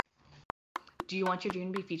Do you want your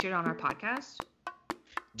dream to be featured on our podcast?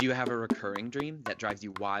 Do you have a recurring dream that drives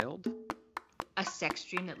you wild? A sex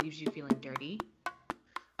dream that leaves you feeling dirty?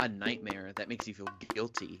 A nightmare that makes you feel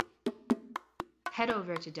guilty? Head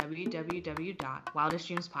over to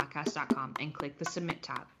www.wildestdreamspodcast.com and click the Submit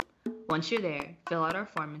tab. Once you're there, fill out our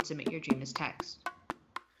form and submit your dream as text.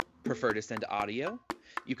 Prefer to send audio?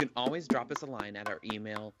 You can always drop us a line at our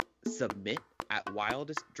email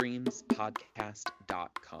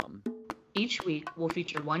submit@wildestdreamspodcast.com. Each week, we'll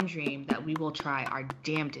feature one dream that we will try our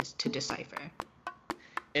damnedest to decipher.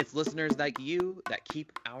 It's listeners like you that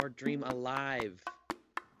keep our dream alive.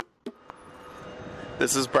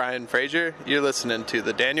 This is Brian Frazier. You're listening to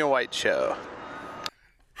The Daniel White Show.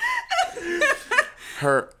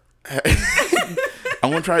 I'm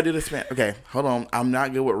going to try to do this, man. Okay, hold on. I'm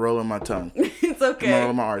not good with rolling my tongue. It's okay. I'm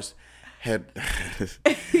rolling my R's. Head. Do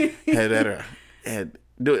it. Okay,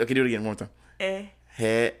 do it again one more time.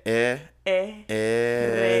 Herrera.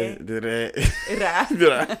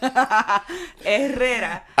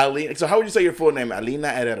 Alina. So how would you say your full name? Alina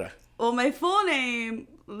Herrera. Well, my full name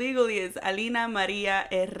legally is Alina Maria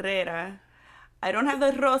Herrera. I don't have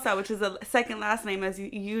the Rosa, which is a second last name as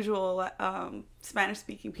usual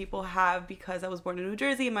Spanish-speaking people have, because I was born in New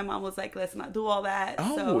Jersey and my mom was like, let's not do all that.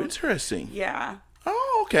 Oh, so, interesting. Yeah.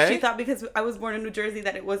 Oh, okay. She thought because I was born in New Jersey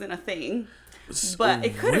that it wasn't a thing. But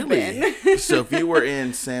it could have been. So if you were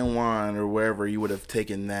in San Juan or wherever, you would have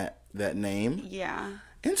taken that name? Yeah.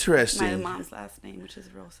 Interesting. My mom's last name, which is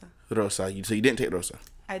Rosa. Rosa. So you didn't take Rosa?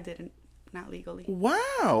 I didn't. Not legally.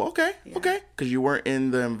 Wow. Okay. Yeah. Okay. Because you weren't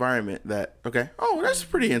in the environment that... Okay. Oh, that's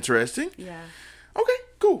pretty interesting. Yeah. Okay.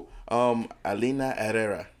 Cool. Alina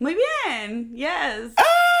Herrera. Muy bien. Yes.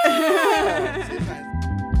 Ah!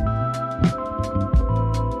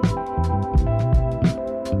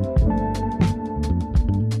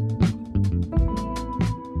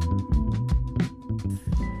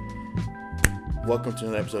 Welcome to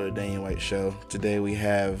another episode of the Daniel White Show. Today we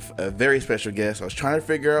have a very special guest. I was trying to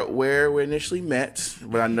figure out where we initially met,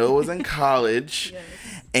 but I know it was in college. Yes.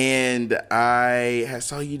 And I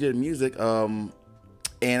saw you did music, and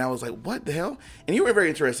I was like, what the hell? And you were a very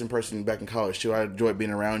interesting person back in college, too. I enjoyed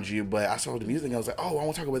being around you, but I saw the music, and I was like, oh, I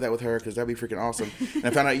want to talk about that with her, because that'd be freaking awesome. And I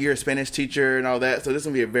found out you're a Spanish teacher and all that, so this is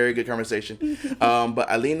going to be a very good conversation. But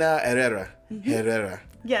Alina Herrera. Mm-hmm. Herrera.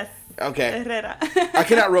 Yes. Okay. Herrera. I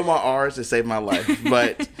cannot roll my R's to save my life,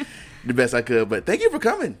 but the best I could. But thank you for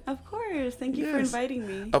coming. Of course. Thank you for inviting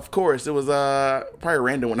me. Of course. It was probably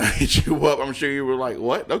random when I hit you up. I'm sure you were like,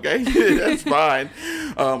 what? Okay, that's fine.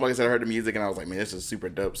 Like I said, I heard the music and I was like, man, this is super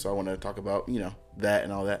dope. So I want to talk about, that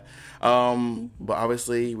and all that. But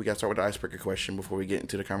obviously, we got to start with the icebreaker question before we get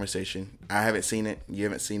into the conversation. I haven't seen it. You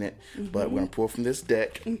haven't seen it. Mm-hmm. But we're going to pour from this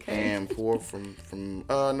deck and pour from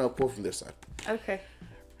this side. Okay.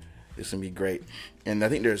 It's going to be great. And I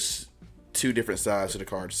think there's 2 different sides to the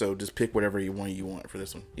card. So just pick whatever you want for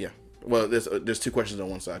this one. Yeah. Well, there's 2 questions on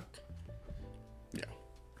one side. Yeah.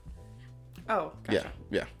 Oh, gotcha.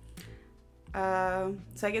 Yeah.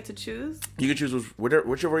 So I get to choose? You can choose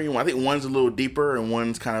whichever you want. I think one's a little deeper and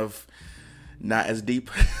one's kind of not as deep.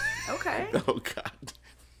 Okay. Oh, God.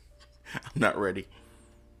 I'm not ready.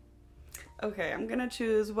 Okay, I'm going to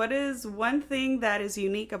choose. What is one thing that is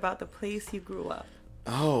unique about the place you grew up?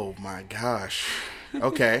 Oh, my gosh.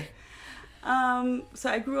 Okay. So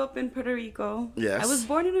I grew up in Puerto Rico. Yes. I was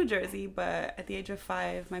born in New Jersey, but at the age of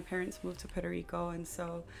 5, my parents moved to Puerto Rico. And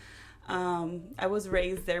so I was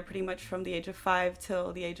raised there pretty much from the age of 5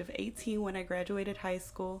 till the age of 18 when I graduated high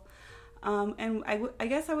school. And I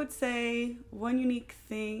guess I would say one unique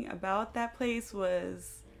thing about that place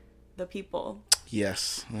was the people.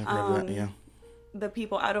 Yes. I've heard that, yeah. The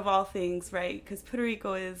people out of all things, right? Because Puerto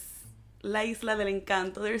Rico is La Isla del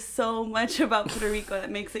Encanto. There's so much about Puerto Rico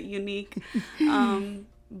that makes it unique.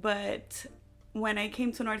 But when I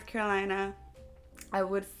came to North Carolina, I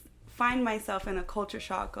would find myself in a culture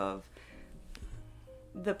shock of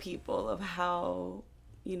the people, of how,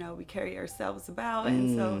 we carry ourselves about.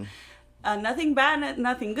 And so nothing bad,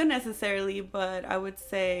 nothing good necessarily, but I would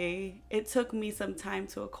say it took me some time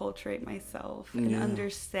to acculturate myself and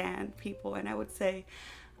understand people. And I would say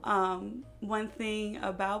one thing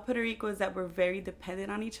about Puerto Rico is that we're very dependent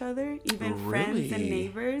on each other, even friends and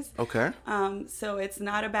neighbors. Okay. So it's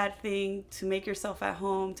not a bad thing to make yourself at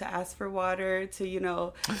home, to ask for water,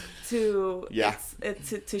 to to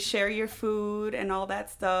share your food and all that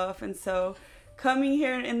stuff. And so coming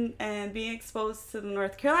here and being exposed to the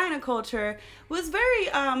North Carolina culture was very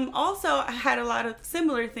also had a lot of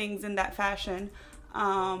similar things in that fashion.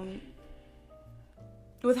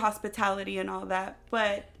 With hospitality and all that,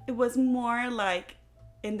 but it was more like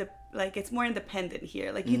in the like it's more independent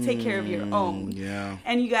here. Like you take care of your own. Yeah.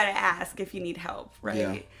 And you got to ask if you need help,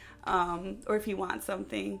 right? Or if you want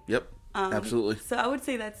something. Yep. Absolutely. So I would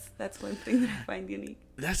say that's one thing that I find unique.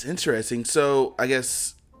 That's interesting. So I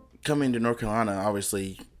guess coming to North Carolina,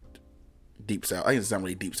 obviously deep south. I guess it's not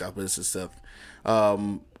really deep south, but it's just south.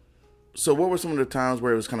 So what were some of the times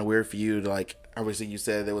where it was kind of weird for you to, like, obviously you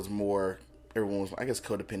said there was more, everyone was, I guess,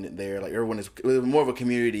 codependent there. Like, it was more of a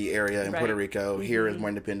community area in Puerto Rico. Here is more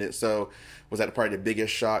independent. So was that probably the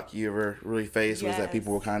biggest shock you ever really faced? Was that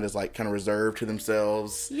people were kind of reserved to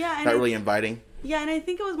themselves? Yeah. Not really inviting? Yeah, and I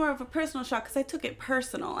think it was more of a personal shock because I took it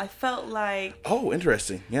personal. I felt like... Oh,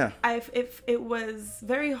 interesting. Yeah. It was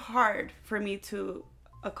very hard for me to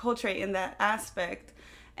acculturate in that aspect.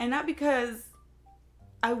 And not because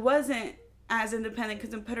I wasn't as independent,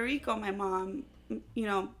 because in Puerto Rico, my mom,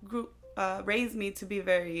 raised me to be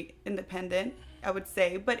very independent, I would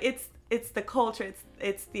say. But it's the culture,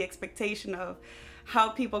 it's the expectation of how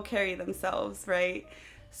people carry themselves, right?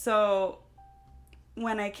 So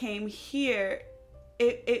when I came here,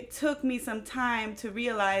 it took me some time to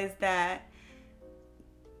realize that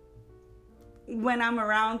when I'm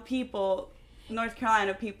around people, North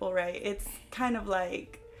Carolina people, right, it's kind of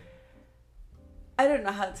like, I don't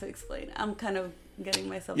know how to explain it. I'm kind of getting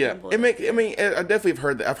myself involved. I definitely have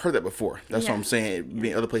heard that. I've heard that before. That's what I'm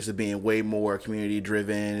saying. Other places being way more community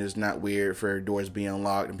driven. It's not weird for doors being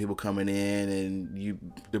unlocked and people coming in, and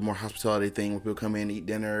the more hospitality thing where people come in, eat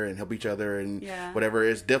dinner and help each other and whatever.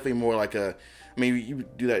 It's definitely more like you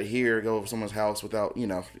do that here, go over someone's house without,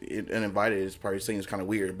 uninvited. It's probably seen as kind of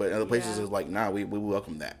weird. But in other places, it's like, nah, we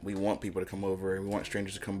welcome that. We want people to come over. We want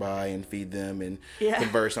strangers to come by and feed them and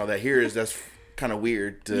converse and all that. Here that's kind of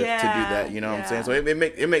weird to do that, you know what I'm saying? So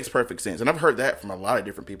it makes perfect sense. And I've heard that from a lot of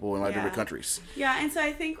different people in a lot of different countries. Yeah, and so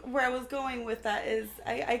I think where I was going with that is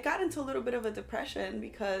I got into a little bit of a depression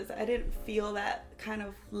because I didn't feel that kind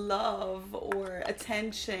of love or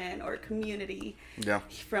attention or community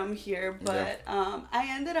from here. But I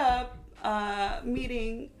ended up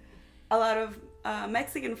meeting a lot of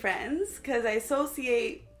Mexican friends because I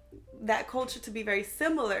associate that culture to be very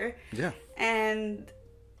similar. Yeah. And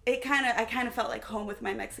I kind of felt like home with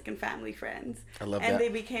my Mexican family friends. I love that. And they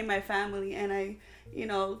became my family, and I,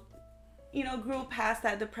 grew past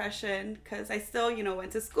that depression because I still,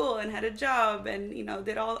 went to school and had a job and,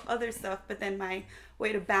 did all other stuff. But then my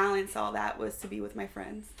way to balance all that was to be with my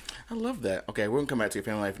friends. I love that. Okay, we're gonna come back to your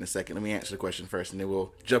family life in a second. Let me answer the question first, and then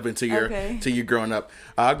we'll jump into you growing up.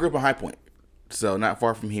 I grew up in High Point, so not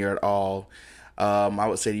far from here at all. I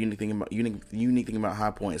would say the unique thing about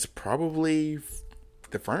High Point is probably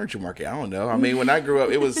the furniture market. I don't know. I mean, when I grew up,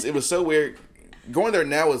 it was so weird. Going there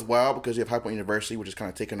now is wild because you have High Point University, which is kind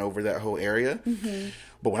of taking over that whole area. Mm-hmm.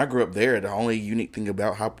 But when I grew up there, the only unique thing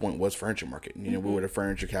about High Point was furniture market. We were the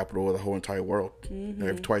furniture capital of the whole entire world. Mm-hmm.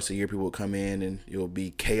 Every twice a year, people would come in, and it would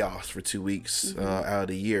be chaos for 2 weeks out of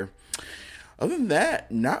the year. Other than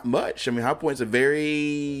that, not much. I mean, High Point's a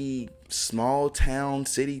very small town,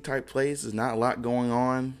 city type place. There's not a lot going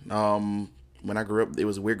on. When I grew up, it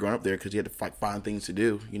was weird growing up there because you had to find things to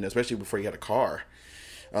do, especially before you had a car.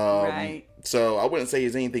 Right. So I wouldn't say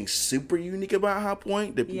there's anything super unique about High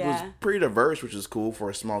Point. It was pretty diverse, which is cool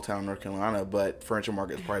for a small town in North Carolina, but furniture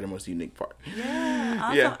market is probably the most unique part. Yeah,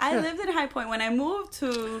 awesome. I lived in High Point. When I moved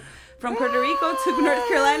from Puerto Rico to North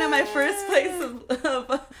Carolina, my first place of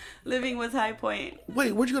living was High Point.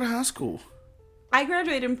 Wait, where'd you go to high school? I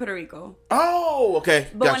graduated in Puerto Rico. Oh, okay.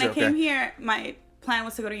 But when I came here, my plan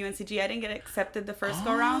was to go to UNCG. I didn't get accepted the first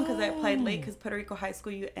go round because I applied late because Puerto Rico high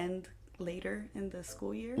school, you end later in the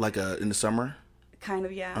school year. Like in the summer? Kind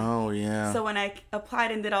of, yeah. Oh, yeah. So when I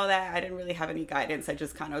applied and did all that, I didn't really have any guidance. I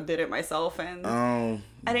just kind of did it myself. And I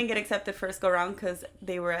didn't get accepted first go round because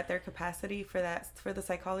they were at their capacity for the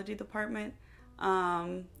psychology department.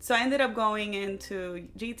 So I ended up going into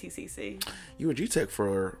GTCC. You were GTech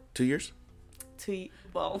for 2 years?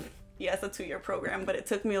 Yes, a 2-year program, but it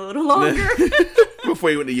took me a little longer. Before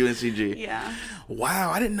you went to UNCG. Yeah. Wow,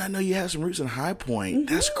 I did not know you had some roots in High Point.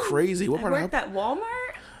 Mm-hmm. That's crazy. What part I worked at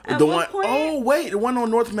Walmart at the one point. Oh, wait, the one on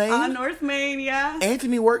North Main? On North Main, yeah.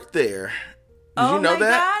 Anthony worked there. Did you know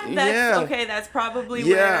that? God. Yeah. Okay, that's probably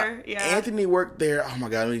where. Yeah. Anthony worked there. Oh my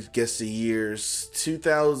God, let me guess the years.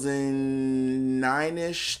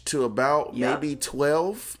 2009-ish to about maybe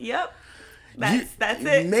 12. Yep. That's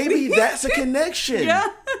it. Maybe that's a connection. Yeah.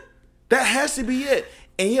 That has to be it.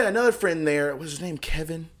 And he had another friend there. What was his name?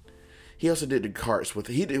 Kevin. He also did the carts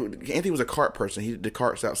Anthony was a cart person. He did the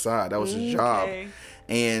carts outside. That was his job.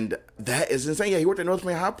 And that is insane. Yeah, he worked at North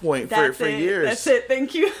Main High Point for years. That's it.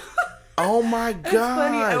 Thank you. Oh my gosh. That's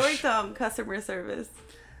funny. I worked customer service.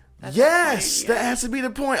 That's Yes, the point, that has to be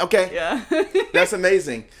the point. Okay, yeah. that's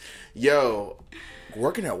amazing. Yo,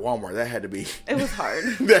 working at Walmart, that had to be. It was hard.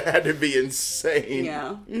 That had to be insane.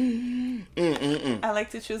 Yeah. I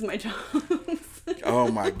like to choose my jobs.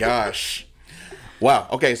 Oh my gosh. Wow.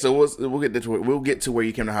 Okay, so we'll get to where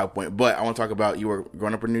you came to High Point, but I want to talk about you were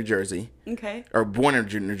growing up in New Jersey. Okay. Or born in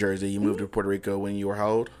New Jersey. You moved to Puerto Rico when you were how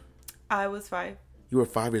old? I was 5. You were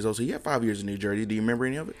 5 years old, so you had 5 years in New Jersey. Do you remember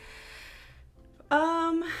any of it?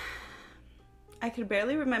 I could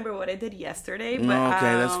barely remember what I did yesterday, but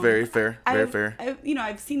Okay, that's very fair. Very fair.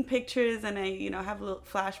 I've seen pictures and I have little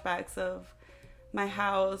flashbacks of my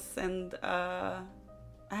house, and I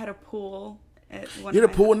had a pool. You had a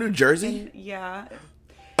pool in New Jersey? Yeah.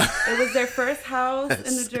 It was their first house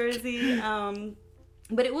in New Jersey.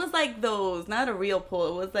 But it was like those, not a real pool.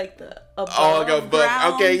 It was like the above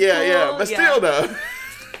ground Okay, yeah. pool. But still, though.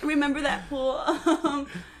 Remember that pool?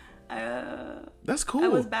 That's cool. I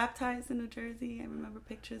was baptized in New Jersey. I remember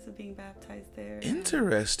pictures of being baptized there.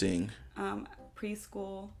 Interesting.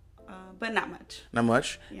 Preschool, but not much. Not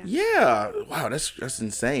much? Yeah. Wow, that's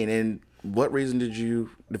insane. And what reason did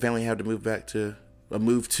the family have to move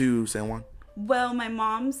to San Juan? Well, my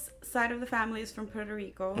mom's side of the family is from Puerto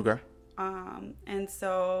Rico. Okay. And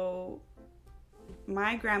so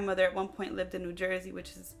my grandmother at one point lived in New Jersey,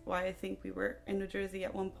 which is why I think we were in New Jersey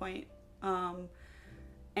at one point.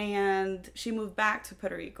 And she moved back to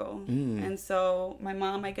Puerto Rico. And so my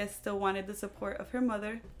mom, I guess, still wanted the support of her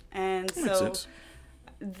mother. And That makes sense.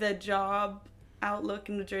 the job outlook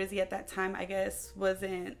in New Jersey at that time, I guess,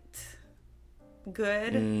 wasn't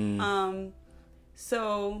good.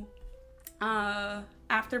 So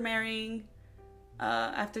after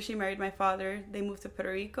she married my father, they moved to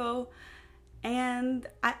Puerto Rico. And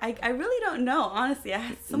I really don't know, honestly.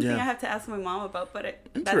 It's something I have to ask my mom about, but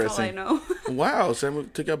that's all I know. Wow, so I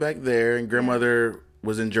took y'all back there, and grandmother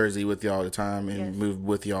was in Jersey with y'all at the time and moved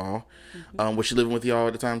with y'all. Was she living with y'all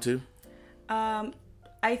at the time too?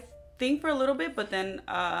 I think for a little bit, but then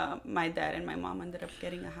my dad and my mom ended up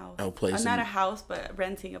getting a house. A place. Not a house, but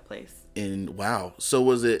renting a place. And wow, so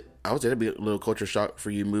was it? I would say that'd be a little culture shock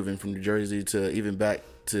for you moving from New Jersey to even back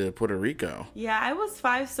to Puerto Rico. Yeah, I was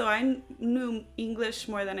 5, so I knew English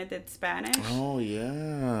more than I did Spanish. Oh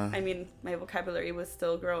yeah. I mean, my vocabulary was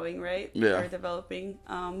still growing, right? Yeah. Or developing.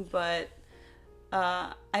 But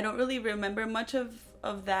I don't really remember much of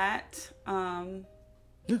that.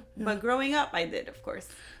 But growing up, I did, of course.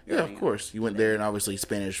 Yeah, of course. You went there, and obviously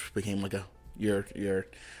Spanish became like your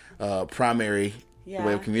primary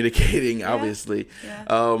way of communicating. Obviously,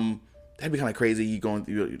 that'd be kind of crazy. You going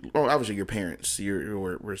through. Oh, obviously your parents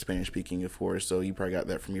were Spanish speaking, of course, so you probably got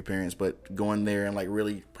that from your parents. But going there and like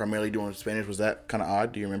really primarily doing Spanish, was that kind of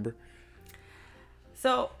odd? Do you remember?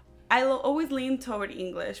 So I always leaned toward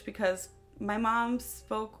English because my mom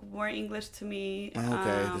spoke more English to me.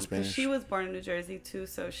 Okay, the Spanish. She was born in New Jersey too,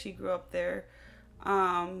 so she grew up there.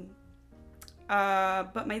 But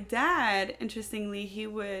my dad, interestingly, he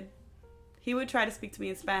would try to speak to me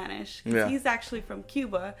in Spanish. Yeah. He's actually from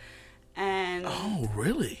Cuba, and Oh,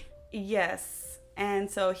 really? yes, and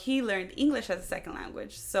so he learned English as a second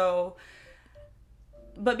language. So,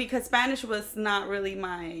 but because Spanish was not really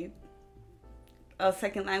my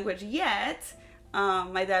second language yet,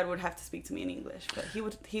 my dad would have to speak to me in English, but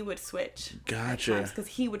he would switch. Gotcha. Because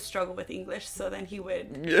he would struggle with English, so then he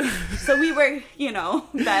would. Yeah. So we were,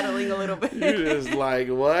 battling a little bit. You're just like,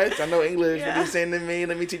 what? I know English. Yeah. What are you saying to me?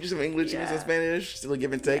 Let me teach you some English, some Spanish. Still a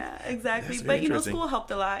give and take. Yeah, exactly. That's But very interesting. school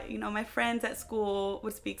helped a lot. My friends at school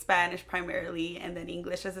would speak Spanish primarily, and then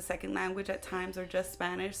English as a second language at times, or just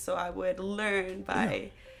Spanish. So I would learn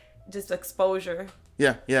by just exposure.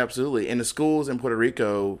 Yeah, absolutely. And the schools in Puerto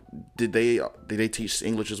Rico, did they teach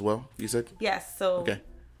English as well? You said? Yes. So Okay.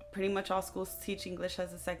 pretty much all schools teach English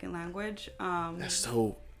as a second language. That's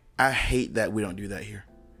so. I hate that we don't do that here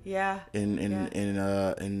Yeah. in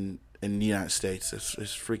the United States.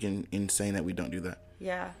 It's freaking insane that we don't do that.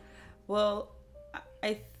 Yeah. Well,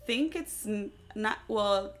 I think it's not.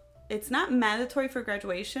 Well, it's not mandatory for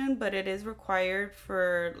graduation, but it is required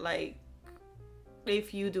for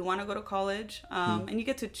if you do want to go to college, and you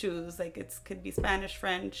get to choose. Could be Spanish,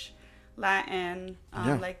 French, Latin.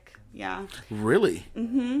 Really?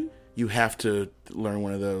 Mm-hmm. You have to learn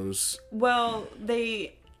one of those. Well,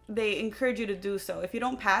 they encourage you to do so. If you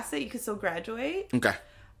don't pass it, you can still graduate. Okay.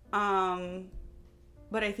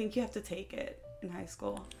 But I think you have to take it in high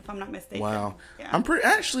school, if I'm not mistaken. Wow. Yeah. I'm pretty.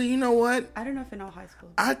 Actually, you know what? I don't know if in all high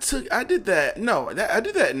schools. I did that. No, I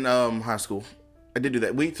did that in high school. I did do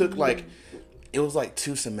that. We took it was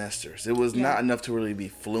 2 semesters. It was not enough to really be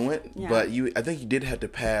fluent, but I think you did have to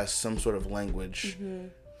pass some sort of language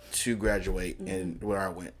to graduate and where I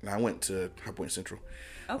went. And I went to High Point Central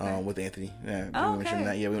with Anthony. Yeah, we mentioned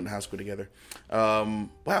that. Yeah, we went to high school together.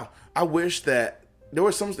 Wow. I wish that there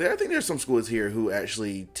was I think there's some schools here who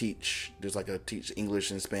actually teach. There's like teach English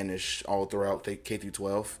and Spanish all throughout K through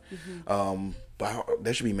 12. But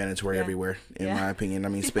that should be mandatory everywhere, in my opinion. I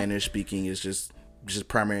mean, Spanish speaking is just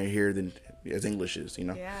primary here than as English is, you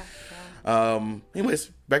know. Anyways,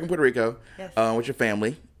 back in Puerto Rico, with your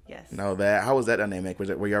family. Yes. Know that. How was that dynamic?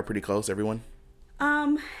 Were y'all pretty close, everyone?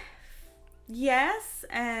 Yes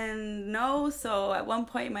and no. So at one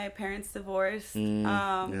point, my parents divorced.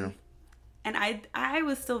 And I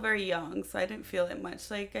was still very young, so I didn't feel it much.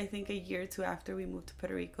 Like, I think a year or two after we moved to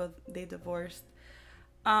Puerto Rico, they divorced.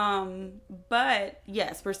 But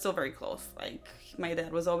yes, we're still very close. Like, my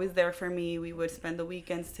dad was always there for me. We would spend the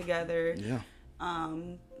weekends together. Yeah.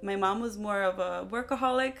 My mom was more of a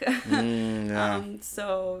workaholic.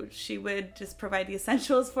 So she would just provide the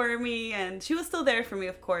essentials for me, and she was still there for me,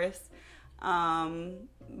 of course.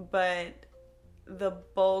 But the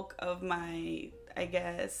bulk of my, I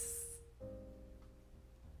guess,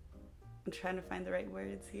 I'm trying to find the right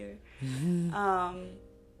words here.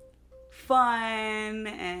 Fun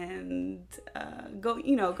and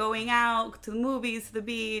going out to the movies, to the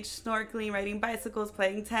beach, snorkeling, riding bicycles,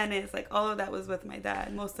 playing tennis, like all of that was with my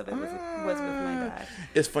dad. Most of it was with my dad.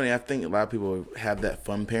 It's funny. I think a lot of people have that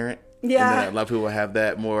fun parent. Yeah. And then a lot of people have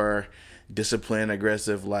that more disciplined,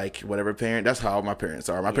 aggressive, like whatever parent. That's how my parents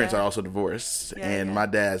are. My parents are also divorced, and my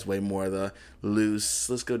dad's way more the loose.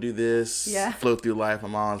 Let's go do this. Yeah. Flow through life. My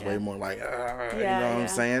mom's way more like, you know what I'm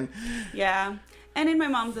saying? Yeah. And in my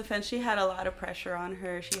mom's defense, she had a lot of pressure on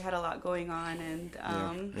her. She had a lot going on,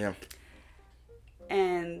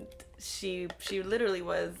 and she literally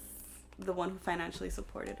was the one who financially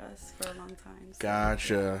supported us for a long time. So.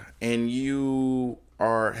 Gotcha. And you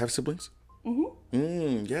have siblings?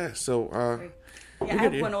 Yeah. So I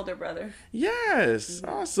have one older brother. Yes.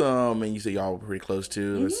 Awesome. And you said y'all were pretty close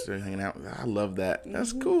too. Let's start hanging out. I love that.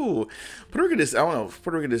 That's cool. Puerto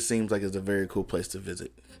Rico just seems like it's a very cool place to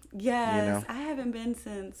visit. Yes. You know? I haven't been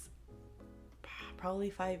since probably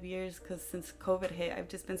 5 years, because since COVID hit, I've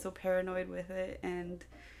just been so paranoid with it, and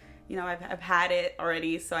I've had it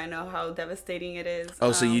already, so I know how devastating it is.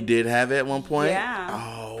 Oh, so you did have it at one point? Yeah.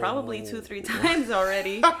 Oh. Probably 2-3 times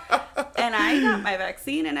already. And I got my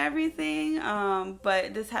vaccine and everything,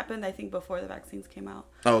 but this happened, I think, before the vaccines came out.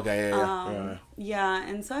 Oh, okay, yeah. Yeah,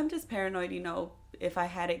 and so I'm just paranoid, if I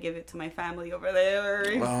had it, give it to my family over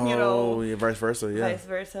there, yeah, vice versa, yeah. Vice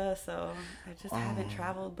versa, so I just haven't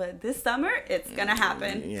traveled, but this summer, it's gonna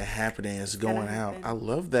happen. Yeah, happening, it's going out. I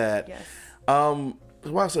love that. Yes.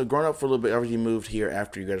 Wow, so growing up for a little bit, obviously you moved here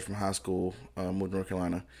after you graduated from high school, moved to North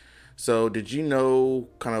Carolina. So did you know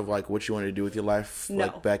kind of like what you wanted to do with your life,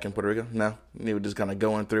 like back in Puerto Rico? No? You were just kind of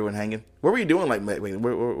going through and hanging? What were you doing? Like, wait,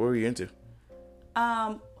 what were you into?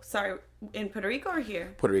 Sorry, in Puerto Rico or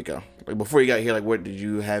here? Puerto Rico. Like before you got here, like what did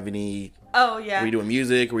you have any? Oh yeah. Were you doing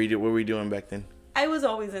music? What were you doing back then? I was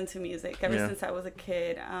always into music ever since I was a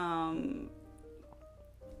kid.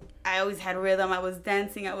 I always had rhythm. I was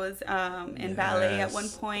dancing. I was in ballet at one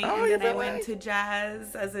point, and then I went to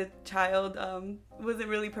jazz as a child. Wasn't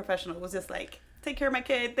really professional. It was just like, take care of my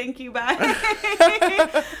kid. Thank you. Bye.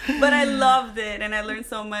 But I loved it, and I learned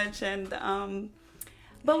so much. And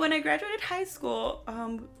but when I graduated high school,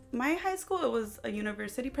 my high school, it was a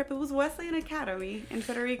university prep. It was Wesleyan Academy in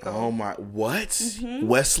Puerto Rico. Oh my! What? Mm-hmm.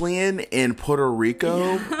 Wesleyan in Puerto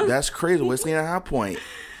Rico? Yeah. That's crazy. Wesleyan at High Point.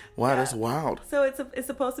 Wow, that's wild. So it's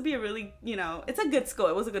supposed to be a really, it's a good school.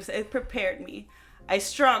 It was a good school. It prepared me. I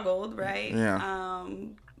struggled, right? Yeah.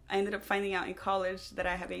 I ended up finding out in college that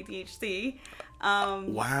I have ADHD.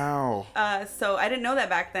 Wow. So I didn't know that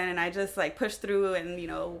back then, and I just like pushed through and,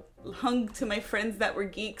 hung to my friends that were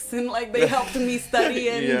geeks, and like they helped me study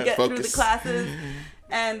and get through the classes.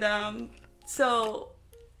 And so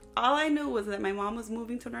all I knew was that my mom was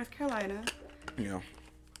moving to North Carolina. Yeah.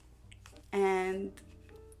 And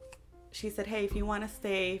she said, hey, if you want to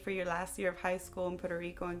stay for your last year of high school in Puerto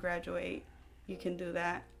Rico and graduate, you can do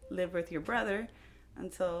that. Live with your brother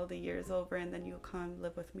until the year is over, and then you'll come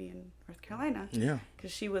live with me in North Carolina. Yeah.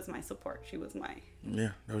 Because she was my support. She was my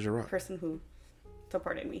that was your rock. person who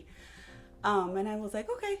supported me. And I was like,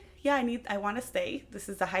 okay, I want to stay. This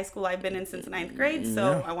is the high school I've been in since 9th grade,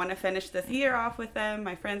 so I want to finish this year off with them.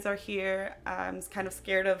 My friends are here. I'm kind of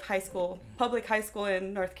scared of public high school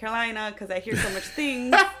in North Carolina, because I hear so much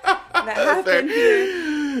things that happen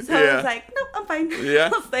here. So I was like, nope, I'm fine. Yeah.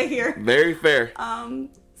 I'll stay here. Very fair.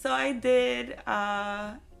 So I did,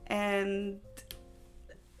 and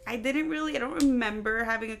I don't remember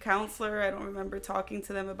having a counselor. I don't remember talking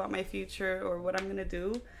to them about my future or what I'm going to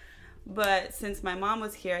do. But since my mom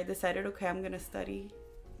was here, I decided, okay, I'm going to study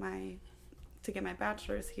to get my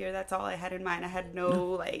bachelor's here. That's all I had in mind. I had no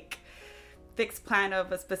like fixed plan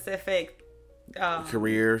of a specific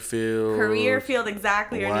career field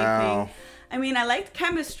exactly, or anything. I mean, I liked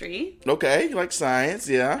chemistry. Okay, you like science,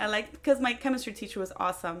 yeah. I liked, because my chemistry teacher was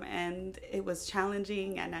awesome, and it was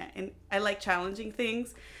challenging, and I like challenging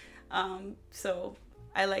things. So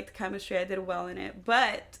I liked chemistry. I did well in it.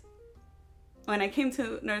 But when I came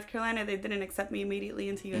to North Carolina, they didn't accept me immediately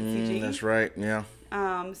into UNCG. That's right, yeah.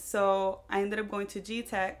 So I ended up going to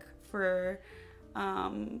G-Tech for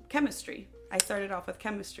chemistry. I started off with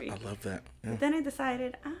chemistry. I love that. Yeah. But then I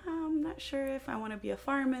decided, I'm not sure if I want to be a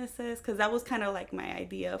pharmacist, because that was kind of like my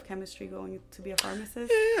idea of chemistry, going to be a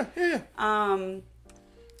pharmacist. Yeah.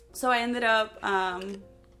 So I ended up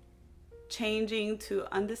changing to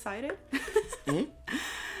undecided.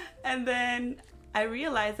 And then I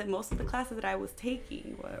realized that most of the classes that I was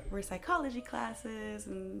taking were psychology classes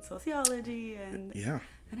and sociology. And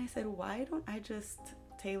I said, why don't I just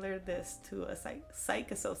tailor this to a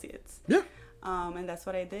psych associates? Yeah. And that's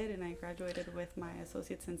what I did, and I graduated with my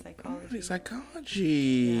associates in psychology.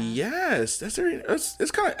 Psychology, yes. It's kind of.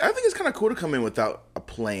 I think it's kind of cool to come in without a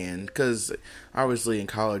plan, because obviously in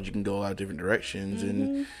college you can go a lot of different directions,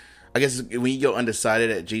 and I guess when you go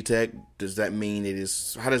undecided at G-Tech, does that mean it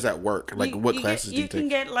is? How does that work? Like, what classes do you take? You can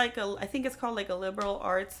get like I think it's called like a liberal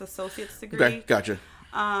arts associate's degree. Okay, gotcha.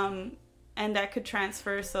 And that could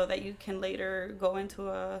transfer so that you can later go into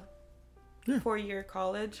a 4-year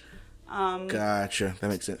college. Gotcha. That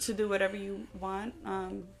makes sense. To do whatever you want.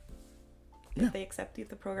 If they accept you, if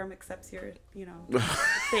the program accepts your, they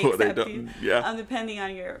accept you. Yeah. Depending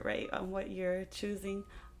on on what you're choosing.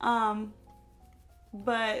 But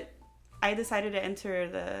I decided to enter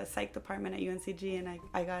the psych department at UNCG, and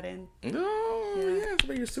I got in. Oh, yeah.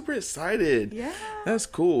 You're super excited. Yeah. That's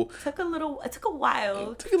cool. It took a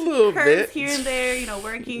while. It took a little Curves bit. here and there,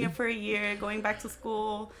 working for a year, going back to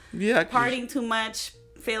school. Yeah. Partying too much,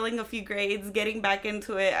 failing a few grades, getting back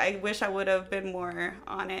into it. I wish I would have been more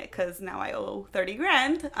on it, because now I owe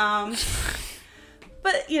 $30,000.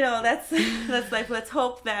 But that's life. Let's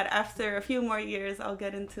hope that after a few more years, I'll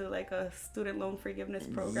get into like a student loan forgiveness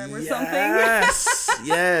program or something.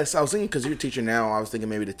 Yes. I was thinking, because you're a teacher now, I was thinking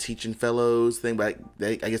maybe the teaching fellows thing, but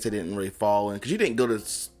I guess they didn't really fall in, because you didn't go to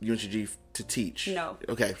UNCG to teach. No.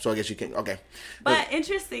 Okay, so I guess you can. Okay. But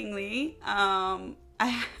interestingly, I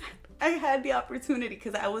had the opportunity,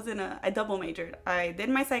 because I double majored. I did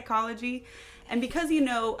my psychology, and because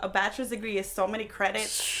a bachelor's degree is so many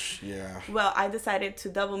credits. Yeah. Well, I decided to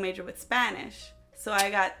double major with Spanish, so I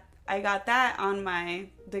got that on my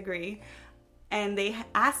degree, and they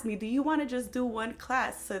asked me, "Do you want to just do one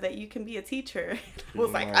class so that you can be a teacher?" I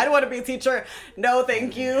was like, "I don't want to be a teacher. No,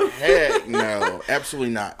 thank you." Heck no,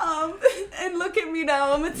 absolutely not. And look at me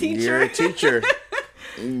now. I'm a teacher. You're a teacher.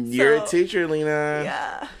 You're a teacher, Lena.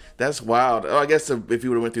 Yeah. That's wild. Oh, I guess if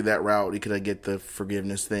you would have went through that route, you could have get the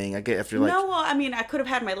forgiveness thing. I get after like. No, well, I mean, I could have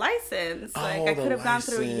had my license. Like, I could have gone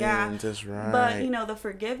through. Yeah, that's right. But the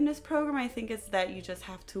forgiveness program, I think, is that you just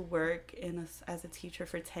have to work as a teacher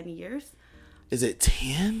for 10 years. Is it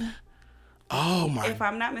 10? Oh my! If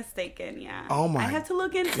I'm not mistaken, yeah. Oh my! I have to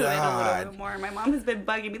look into it a little bit more. My mom has been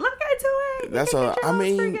bugging me. Look into it. That's a. I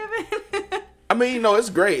mean. No, it's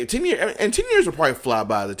great. 10 years, and 10 years will probably fly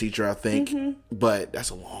by as a teacher, I think. Mm-hmm. But that's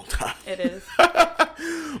a long time. It is.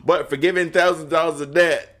 But forgiving thousands of dollars of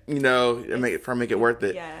debt, make it worth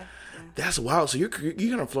it. Yeah. That's wild. So you're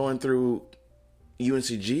kind of flowing through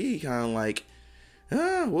UNCG, kind of like,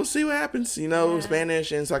 we'll see what happens.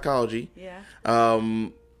 Spanish and psychology. Yeah.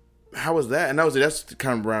 How was that? And that's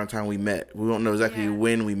kind of around the time we met. We don't know exactly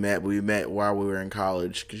when we met, but we met while we were in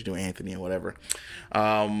college, because you know Anthony and whatever.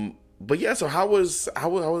 But yeah, so how was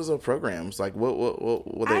the programs? Like, what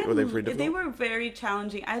were they pretty difficult? They were very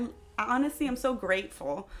challenging. I honestly, I'm so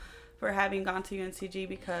grateful for having gone to UNCG,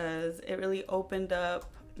 because it really opened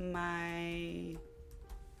up I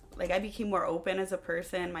became more open as a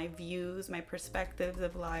person, my views, my perspectives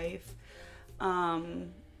of life. I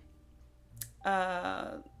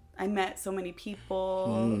met so many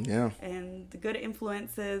people, and good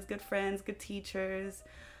influences, good friends, good teachers.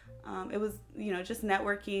 It was, just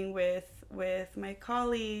networking with my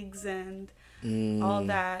colleagues and all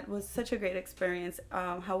that was such a great experience.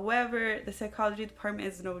 However, the psychology department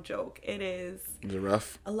is no joke. Is it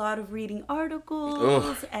rough? A lot of reading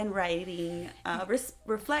articles and writing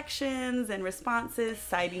reflections and responses,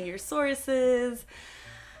 citing your sources.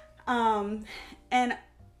 And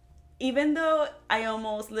even though I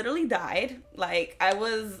almost literally died, like I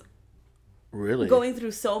was Really? Going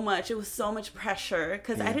through so much. It was so much pressure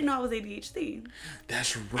because I didn't know I was ADHD.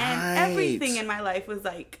 That's right. And everything in my life was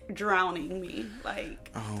like drowning me,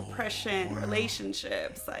 like depression,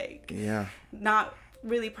 relationships, like not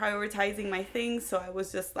really prioritizing my things. So I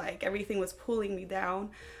was just like, everything was pulling me down.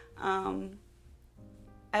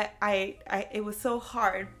 It was so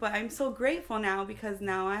hard, but I'm so grateful now because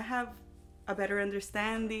now I have a better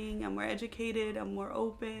understanding. I'm more educated. I'm more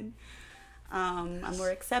open. I'm more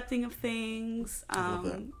accepting of things.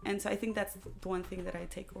 And so I think that's the one thing that I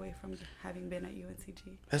take away from having been at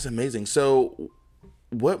UNCG. That's amazing. So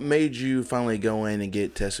what made you finally go in and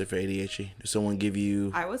get tested for ADHD? Did someone give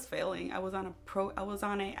you... I was failing. I was on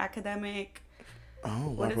a academic... Oh,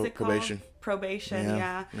 what is it probation. called? Probation,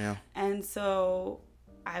 yeah. And so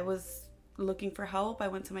I was looking for help. I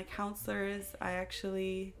went to my counselors. I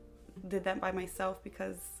actually did that by myself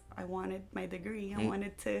because I wanted my degree. I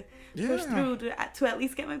wanted to push through to at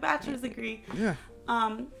least get my bachelor's degree. Yeah.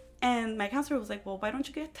 And my counselor was like, well, why don't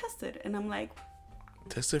you get tested? And I'm like...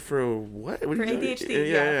 Tested for what? For ADHD. For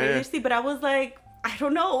ADHD. But I was like, I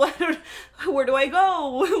don't know. Where do I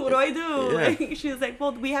go? What do I do? Yeah. Like, she was like,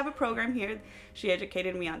 well, we have a program here. She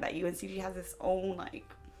educated me on that. UNCG has its own like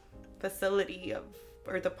facility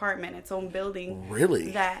or department, its own building.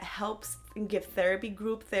 Really? That helps give therapy,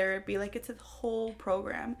 group therapy. Like, it's a whole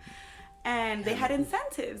program. And they had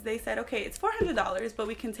incentives. They said, okay, it's $400, but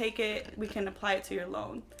we can apply it to your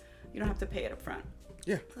loan. You don't have to pay it up front.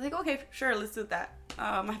 Yeah. So I was like, okay, sure, let's do that.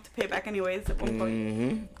 I have to pay it back anyways at one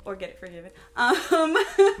point, or get it forgiven.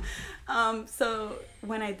 So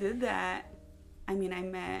when I did that, I mean, I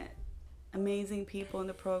met amazing people in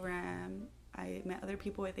the program. I met other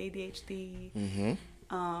people with ADHD.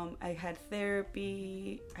 I had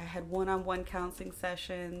therapy. I had one-on-one counseling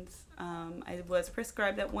sessions. I was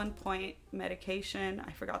prescribed at one point medication.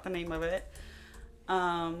 I forgot the name of it.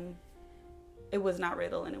 It was not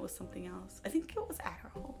Ritalin. It was something else. I think it was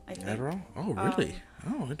Adderall. Adderall? Oh, really?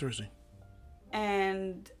 Interesting.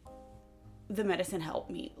 And the medicine helped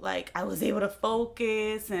me. Like, I was able to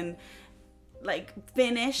focus and like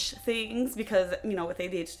finish things because, you know, with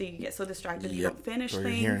ADHD you get so distracted you don't finish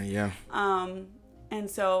things. And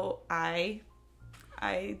so I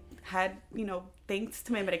had, you know, thanks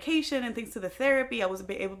to my medication and thanks to the therapy, I was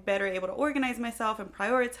better able to organize myself and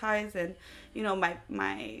prioritize. And, you know,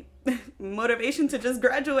 my motivation to just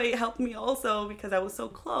graduate helped me also because I was so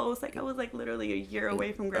close. Like, I was like literally a year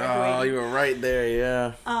away from graduating. Oh, you were right there,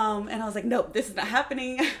 yeah. And I was like, nope, this is not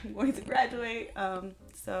happening. I'm going to graduate.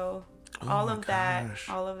 So all of that.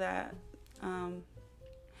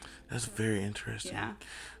 That's very interesting. Yeah.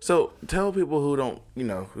 So tell people who don't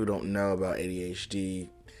know about ADHD,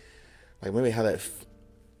 like maybe how that,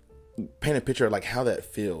 paint a picture of like how that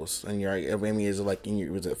feels. And I mean, is it like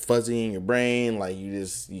was it fuzzy in your brain? Like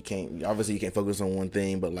you can't focus on one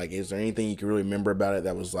thing, but like, is there anything you can really remember about it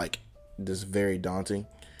that was like just very daunting?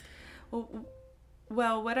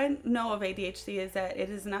 Well, what I know of ADHD is that it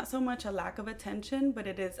is not so much a lack of attention, but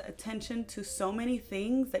it is attention to so many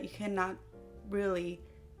things that you cannot really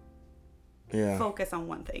focus on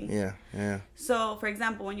one thing. Yeah. So, for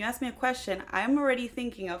example, when you ask me a question, I'm already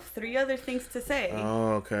thinking of 3 other things to say.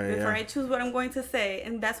 Oh, okay. Before I choose what I'm going to say,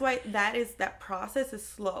 and that's why that process is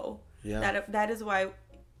slow. Yeah. That is why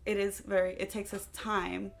it takes us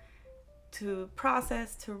time to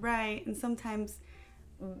process, to write, and sometimes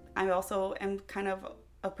I also am kind of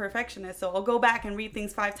a perfectionist, so I'll go back and read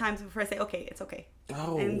things 5 times before I say, okay, it's okay.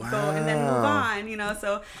 And go and then move on, you know.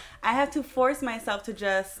 So I have to force myself to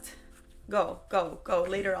just go.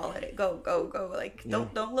 Later I'll let it go. Like,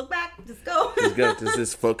 don't look back. Just go.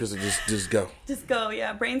 Just focus and just go. Just go,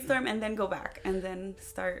 yeah. Brainstorm and then go back and then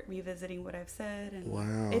start revisiting what I've said.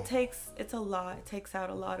 And it's a lot. It takes out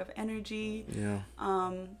a lot of energy. Yeah.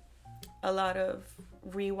 A lot of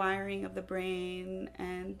rewiring of the brain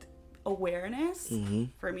and awareness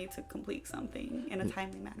for me to complete something in a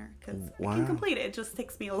timely manner, because I can complete it. It just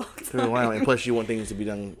takes me a long time. And plus you want things to be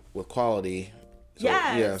done with quality. So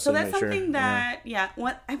that's something that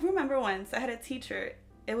I remember once I had a teacher.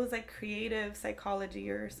 It was like creative psychology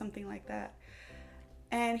or something like that,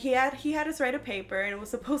 and he had us write a paper, and it was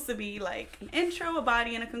supposed to be like an intro, a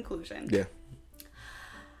body, and a conclusion. Yeah.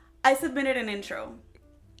 I submitted an intro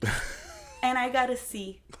and I got a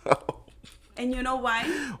C. And you know why?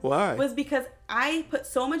 Why? Was because I put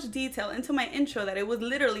so much detail into my intro that it was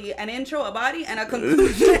literally an intro, a body, and a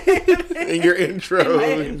conclusion. In your intro. In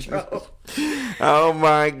my intro. Oh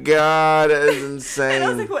my God, that is insane. And I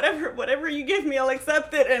was like, whatever you give me, I'll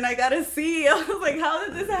accept it. And I got a C. I was like, how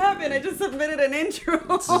did this happen? I just submitted an intro.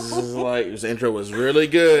 This intro was really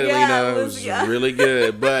good, Alina. It was really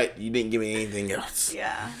good, but you didn't give me anything else.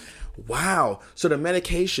 Yeah. Wow. So the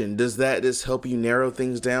medication, does that just help you narrow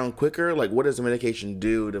things down quicker? Like, what does the medication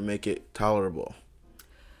do to make it tolerable?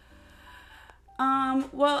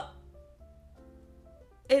 Well,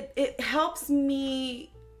 it helps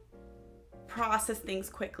me process things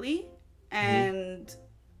quickly, and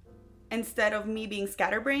instead of me being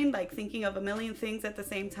scatterbrained, like thinking of a million things at the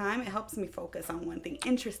same time, it helps me focus on one thing.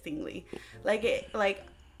 Interestingly, like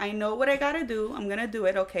I know what I gotta do. I'm gonna do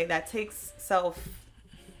it. Okay, that takes self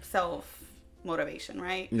motivation,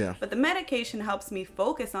 right? Yeah. But the medication helps me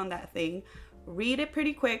focus on that thing, read it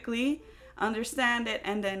pretty quickly, understand it,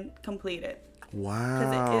 and then complete it. Wow.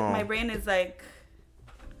 Because my brain is like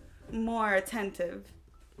more attentive.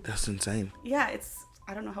 That's insane. Yeah,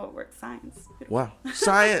 I don't know how it works. Science. Wow.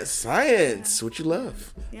 Science. Yeah. What you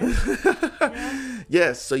love. Yeah.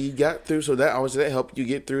 Yes. So you got through. So that helped you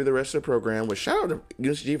get through the rest of the program. Well, shout out to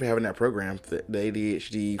UNCG for having that program, the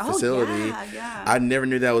ADHD facility. Yeah. I never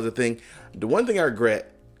knew that was a thing. The one thing I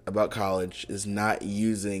regret about college is not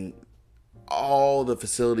using all the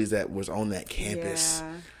facilities that was on that campus.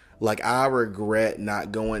 Yeah. Like, I regret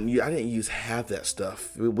not going. I didn't use half that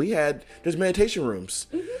stuff. There's meditation rooms.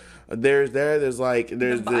 Mm-hmm. There's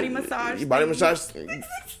the body massage,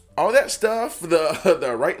 all that stuff.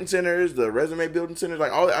 The writing centers, the resume building centers,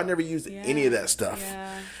 like all that. I never used any of that stuff.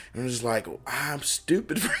 Yeah. And I'm just like, I'm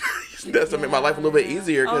stupid for not using that. So it made my life a little bit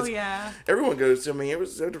easier because everyone goes. I mean,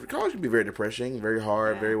 college can be very depressing, very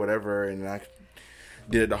hard, very whatever, and I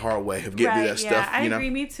did it the hard way of getting through that stuff. I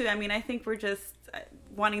agree. Me too. I mean, I think we're just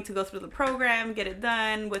wanting to go through the program, get it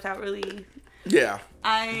done without really. Yeah.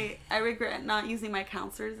 I regret not using my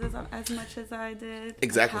counselors as much as I did.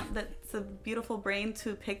 Exactly. That's a beautiful brain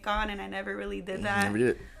to pick on, and I never really did that. Never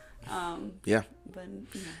did. Yeah. But and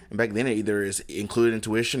back then, it either is included in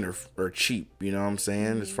tuition or cheap. You know what I'm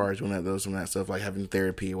saying? As far as when that stuff, like having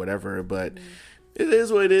therapy or whatever. But it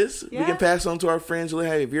is what it is. Yeah. We can pass on to our friends. Like,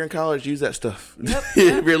 hey, if you're in college, use that stuff. Yep.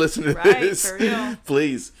 If you're listening to this, for real.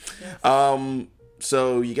 Please. Yes.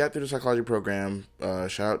 So you got through the psychology program.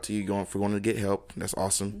 Shout out to you for going to get help. That's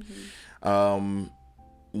awesome. Mm-hmm.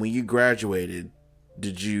 When you graduated,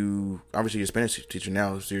 obviously you're a Spanish teacher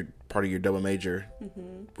now, so you're part of your double major.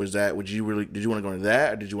 Mm-hmm. Did you want to go into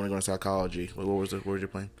that, or did you want to go into psychology? What was your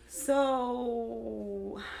plan?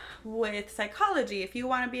 So with psychology, if you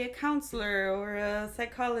want to be a counselor or a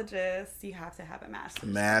psychologist, you have to have a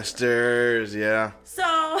master's. Yeah.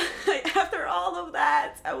 So after all of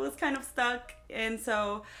that, I was kind of stuck. And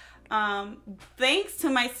so thanks to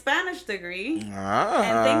my Spanish degree and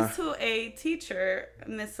thanks to a teacher,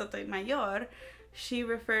 Miss Sotomayor, she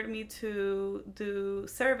referred me to do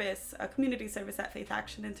a community service at Faith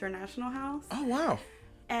Action International House. Oh, wow.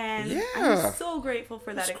 And I'm so grateful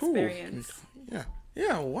for that experience. Cool.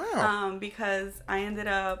 Yeah, wow. Because I ended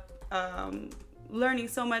up learning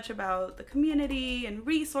so much about the community and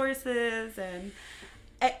resources, and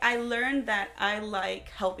I learned that I like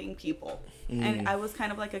helping people. And I was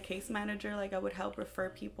kind of like a case manager. Like, I would help refer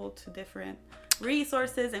people to different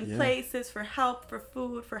resources and places for help, for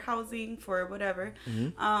food, for housing, for whatever.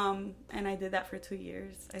 Mm-hmm. And I did that for 2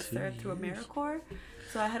 years. I started through AmeriCorps.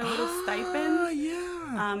 So I had a little stipend.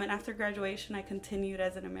 Yeah. And after graduation, I continued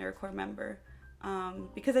as an AmeriCorps member.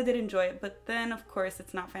 Because I did enjoy it. But then, of course,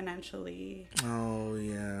 it's not financially... Oh,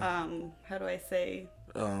 yeah. How do I say?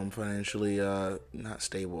 Financially not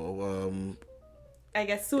stable. I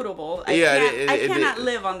guess suitable. I cannot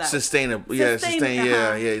live on that. Sustainable.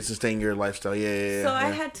 Sustain your lifestyle. So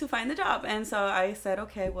I had to find a job, and so I said,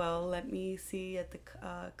 okay, well, let me see at the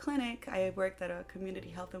clinic. I worked at a community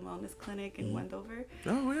health and wellness clinic in Wendover.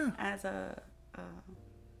 Oh yeah. As a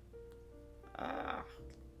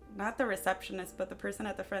not the receptionist, but the person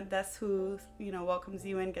at the front desk who, welcomes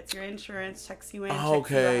you in, gets your insurance, checks you in. Oh,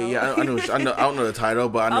 okay, yeah, I know. I don't know the title,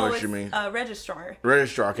 but I know what you mean. Registrar.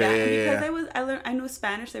 Registrar, okay, yeah. Because I knew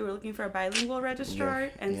Spanish. They were looking for a bilingual registrar,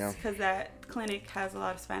 and because that clinic has a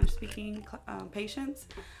lot of Spanish-speaking patients,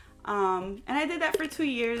 and I did that for 2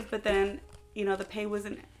 years. But then, the pay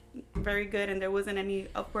wasn't very good, and there wasn't any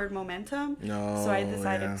upward momentum. No. So I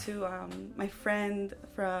decided to.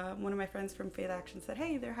 One of my friends from Faith Action said,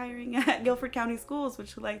 "Hey, they're hiring at Guilford County Schools.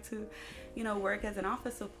 Would you like to, work as an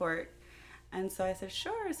office support?" And so I said,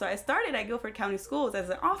 "Sure." So I started at Guilford County Schools as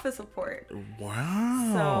an office support. Wow.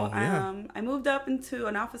 So I moved up into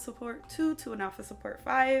an office support 2 to an office support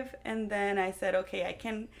 5, and then I said, "Okay, I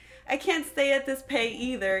can't stay at this pay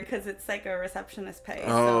either because it's like a receptionist pay."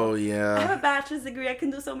 Oh, so yeah. I have a bachelor's degree. I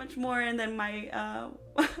can do so much more. And then my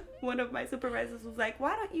one of my supervisors was like,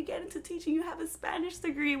 "Why don't you get into teaching? You have a Spanish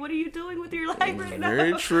degree. What are you doing with your life right now?"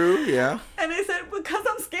 Very true, yeah. And I said, "Because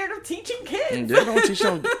I'm scared of teaching kids." They don't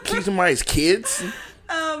teach somebody's kids.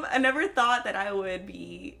 I never thought that I would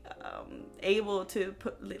be able to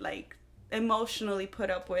emotionally put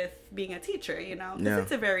up with being a teacher, because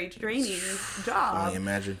it's a very draining job. I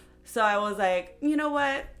imagine. So I was like, you know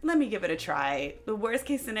what? Let me give it a try. The worst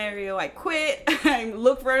case scenario, I quit. I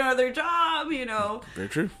look for another job, Very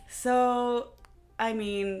true. So,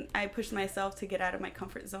 I pushed myself to get out of my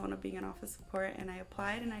comfort zone of being an office support, and I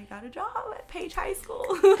applied, and I got a job at Page High School.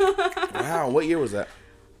 Wow. What year was that?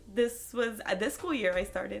 This was this school year I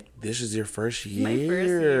started. This is your first year. My first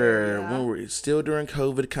year, yeah. When we're still during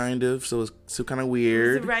COVID, kind of, so it's still kind of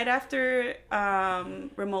weird. It was right after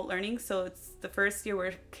remote learning, so it's the first year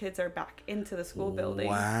where kids are back into the school building.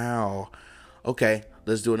 Wow. Okay,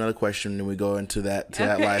 let's do another question, and then we go into that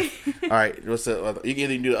that life. All right, what's the other? You can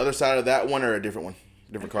either do the other side of that one or a different one,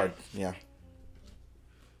 different card. Yeah.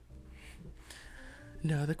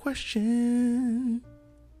 Another question.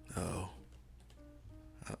 Oh.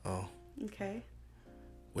 Uh-oh. Okay.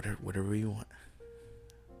 Whatever you want.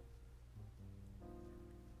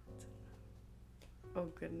 Oh,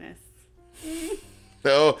 goodness.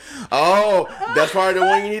 Oh, that's probably the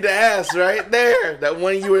one you need to ask right there. That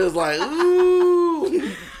one you were just like,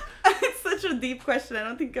 ooh. It's such a deep question. I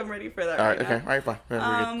don't think I'm ready for that All right, now. okay. All right, fine.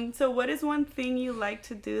 We're So what is one thing you like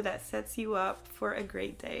to do that sets you up for a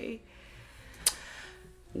great day?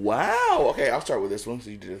 Wow. Okay, I'll start with this one.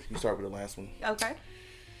 So you start with the last one. Okay.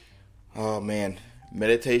 Oh man,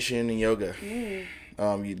 meditation and yoga. I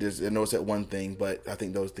know it's that one thing, but I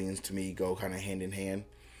think those things to me go kind of hand in hand.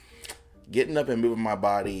 Getting up and moving my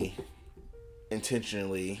body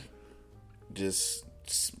intentionally,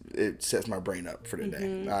 it sets my brain up for the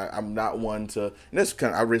day. I'm not one to, and that's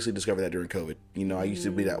I recently discovered that during COVID. I used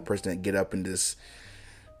to be that person that get up and just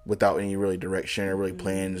without any really direction or really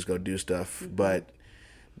plan, just go do stuff. But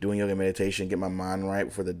doing yoga and meditation, get my mind right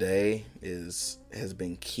before the day has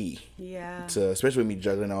been key. Yeah. Especially with me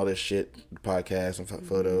juggling all this shit, podcast and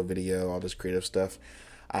photo, video, all this creative stuff.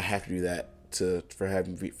 I have to do that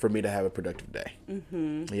for me to have a productive day.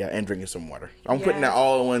 Yeah, and drinking some water. I'm putting that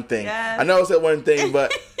all in one thing. Yes. I know it's that one thing,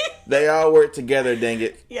 but they all work together, dang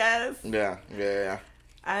it. Yes. Yeah.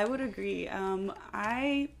 I would agree.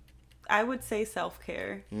 I would say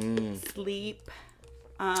self-care. Sleep.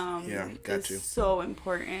 Got you. So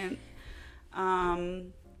important.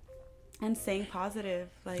 And staying positive,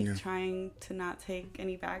 trying to not take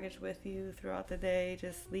any baggage with you throughout the day,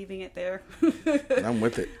 just leaving it there. I'm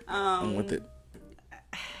with it. I'm with it.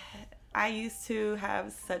 I used to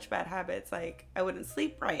have such bad habits. Like, I wouldn't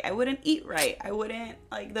sleep right. I wouldn't eat right. I wouldn't,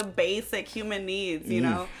 the basic human needs, you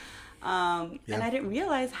know? And I didn't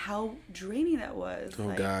realize how draining that was.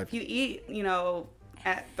 Oh, God. If you eat,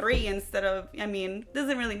 at 3 instead of,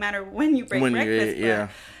 doesn't really matter when you break breakfast, but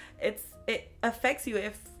it affects you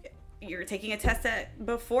if you're taking a test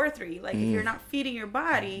before 3. If you're not feeding your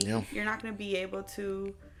body, you're not going to be able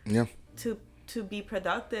to be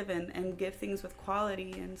productive and give things with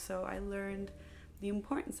quality. And so I learned the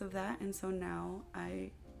importance of that. And so now I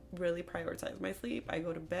really prioritize my sleep. I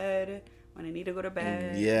go to bed when I need to go to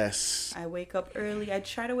bed. Yes. I wake up early. I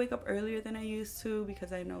try to wake up earlier than I used to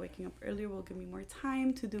because I know waking up earlier will give me more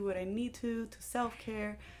time to do what I need to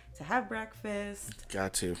self-care, to have breakfast.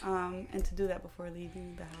 Got to. And to do that before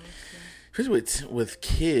leaving the house. Especially with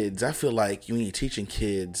kids, I feel like when you're teaching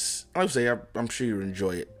kids, I would say I'm sure you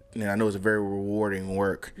enjoy it. I know it's a very rewarding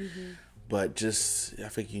work, but I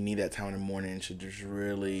think you need that time in the morning to just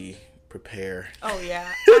really prepare. Oh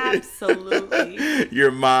yeah, absolutely.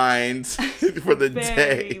 Your minds for the day.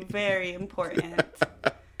 Very, very important.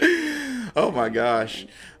 Oh my gosh.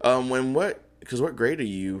 What grade are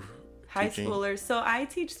you High teaching? Schoolers. So I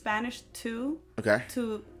teach Spanish 2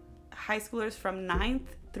 to high schoolers from 9th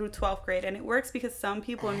through 12th grade. And it works because some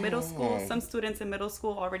people in middle school, some students in middle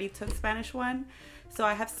school already took Spanish 1. So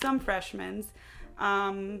I have some freshmen.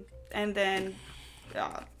 And then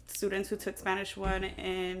students who took Spanish 1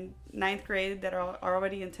 in 9th grade that are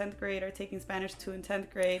already in 10th grade are taking Spanish 2 in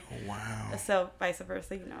 10th grade. Wow. So vice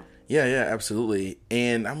versa, Yeah, absolutely.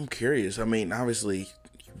 And I'm curious. Obviously,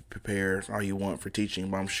 you prepare all you want for teaching,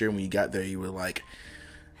 but I'm sure when you got there, you were like,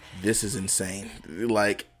 this is insane.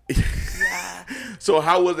 Yeah. So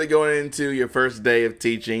how was it going into your first day of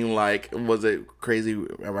teaching? Was it crazy?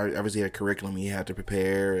 Obviously, you had a curriculum you had to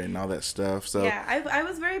prepare and all that stuff. So yeah, I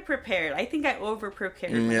was very prepared. I think I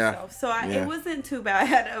over-prepared myself. So it wasn't too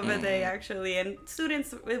bad of a day, actually. And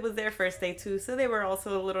students, it was their first day, too. So they were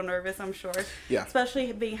also a little nervous, I'm sure. Yeah.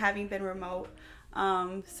 Especially having been remote.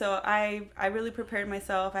 So I really prepared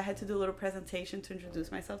myself. I had to do a little presentation to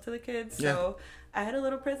introduce myself to the kids. So I had a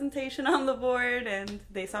little presentation on the board, and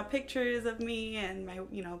they saw pictures of me and my,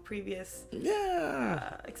 previous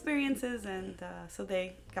experiences, and so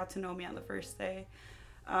they got to know me on the first day.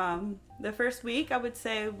 The first week I would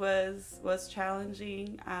say was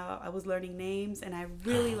challenging. I was learning names, and I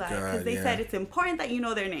really because they said it's important that you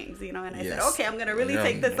know their names, and I said, okay, I'm gonna really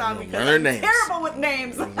take this on because I'm terrible with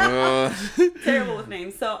names. Terrible with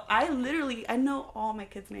names. So I know all my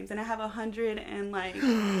kids' names, and I have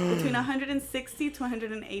between 160 to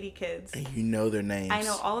 180 kids. And you know their names. I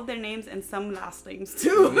know all of their names and some last names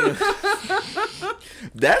too.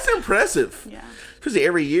 That's impressive. Yeah. Because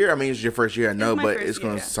every year, I mean, it's your first year, I know, but it's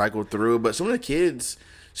going to cycle through. But some of the kids,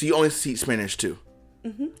 so you only teach Spanish too.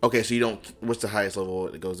 Mm-hmm. Okay, so you don't. What's the highest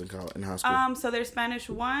level that goes in high school? So there's Spanish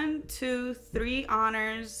 1, 2, 3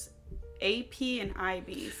 honors, AP, and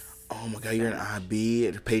IB. Oh my God, you're an IB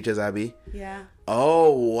at Pages IB. Yeah.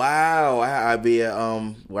 Oh wow, I had IB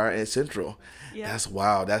at Central. Yeah. That's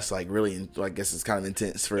wow. That's like really. I guess it's kind of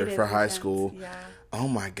intense for high school. Yeah. Oh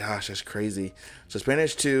my gosh, that's crazy. So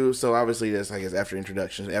Spanish 2. So obviously that's after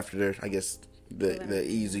introductions, after the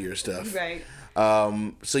easier stuff. Right.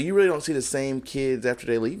 So you really don't see the same kids after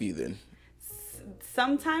they leave you then?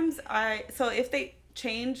 Sometimes if they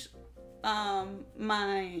change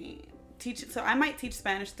my teaching, so I might teach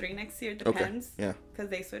Spanish 3 next year. Depends. Okay. Yeah. Because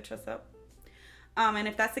they switch us up. And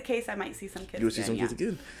if that's the case, I might see some kids. You would see some kids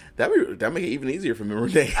again. That make it even easier for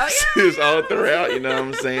memory names. Oh, yeah. It's all throughout. You know what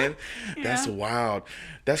I'm saying? Yeah. That's wild.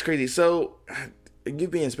 That's crazy. So you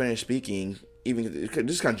being Spanish speaking, even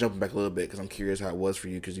just kind of jumping back a little bit because I'm curious how it was for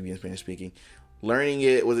you because you being Spanish speaking. Learning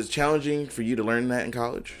it, was it challenging for you to learn that in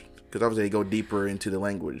college? Because obviously they go deeper into the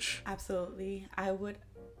language. Absolutely, I would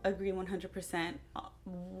agree 100%.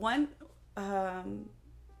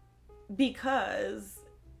 Because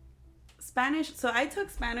Spanish, so I took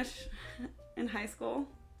Spanish in high school,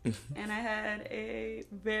 and I had a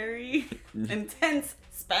very intense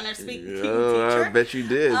Spanish speaking teacher. I bet you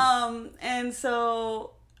did. And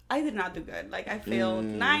so I did not do good. Like I failed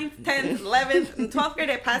 9th, 10th, 11th, and 12th grade.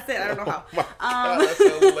 I passed it. I don't know how. Oh my God, that's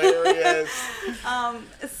hilarious.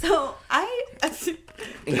 So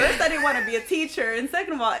first I didn't want to be a teacher, and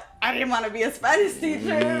second of all, I didn't want to be a Spanish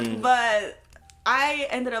teacher, but I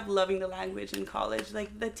ended up loving the language in college.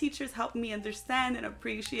 Like the teachers helped me understand and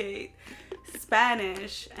appreciate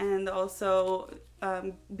Spanish, and also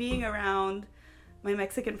being around my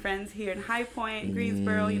Mexican friends here in High Point,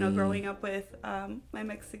 Greensboro, growing up with my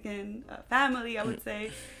Mexican family, I would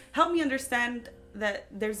say, helped me understand that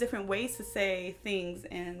there's different ways to say things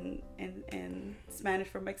in Spanish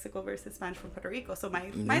from Mexico versus Spanish from Puerto Rico. So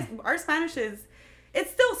our Spanish it's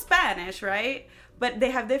still Spanish, right? But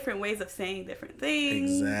they have different ways of saying different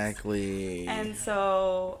things. Exactly. And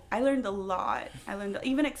so I learned a lot. I learned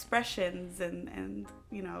even expressions and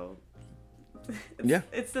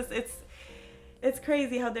it's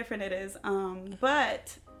crazy how different it is.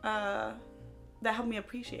 But that helped me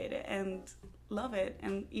appreciate it and love it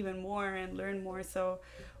and even more and learn more. So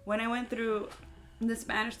when I went through the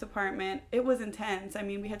Spanish department, it was intense. I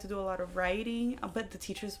mean, we had to do a lot of writing, but the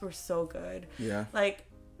teachers were so good. Yeah. Like,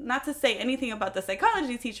 not to say anything about the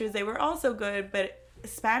psychology teachers, they were also good, but the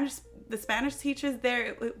Spanish teachers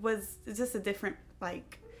there, it was just a different,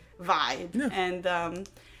 vibe. Yeah.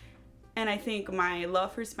 And I think my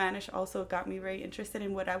love for Spanish also got me very interested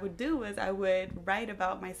in what I would do is I would write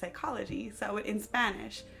about my psychology. So in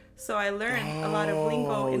Spanish. So I learned a lot of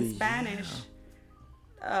lingo in Spanish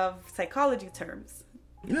of psychology terms.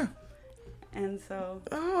 Yeah. And so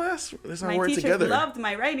that's how my we're teachers together. loved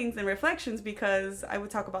my writings and reflections because I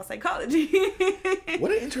would talk about psychology.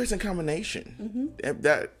 What an interesting combination. Mm-hmm.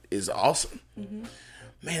 That is awesome. Mm-hmm.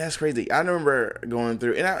 Man, that's crazy. I remember going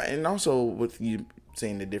through, and also with you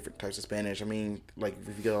saying the different types of Spanish. I mean, like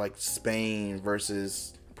if you go Spain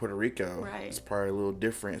versus Puerto Rico, right. It's probably a little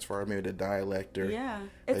different as far as maybe the dialect or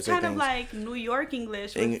it's kind of like New York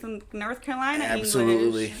English with some North Carolina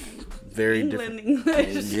absolutely. English. Very England different.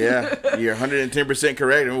 English. Yeah, you're 110%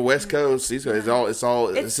 correct. And West Coast, it's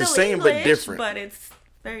the same English, but different. But it's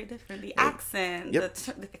very different. The accent,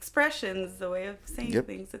 the expressions, the way of saying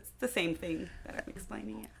things, it's the same thing that I'm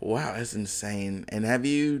explaining. Wow, that's insane. And have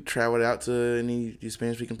you traveled out to any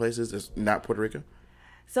Spanish-speaking places that's not Puerto Rico?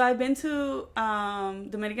 So I've been to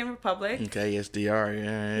Dominican Republic. Okay, yes, DR,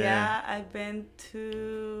 Yeah, I've been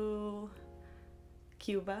to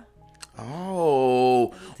Cuba.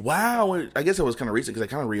 Oh, wow. I guess it was kind of recent because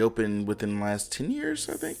I kind of reopened within the last 10 years,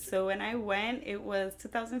 I think. So when I went, it was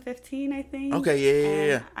 2015, I think. Okay,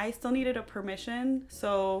 yeah. I still needed a permission.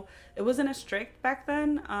 So it wasn't as strict back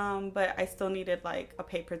then, but I still needed like a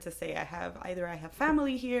paper to say I have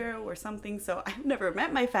family here or something. So I've never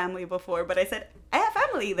met my family before, but I said, I have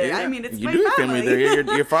family there. Yeah. I mean, it's you my do have family. family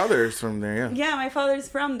there. Your father's from there, yeah. Yeah, my father's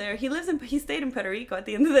from there. He stayed in Puerto Rico at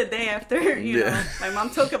the end of the day after, you know, my mom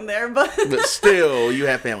took him there, but still, you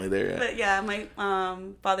have family there. Yeah. But yeah, my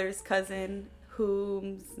father's cousin,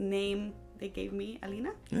 whose name they gave me,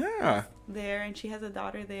 Alina. Yeah. There, and she has a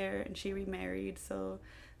daughter there, and she remarried. So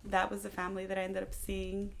that was the family that I ended up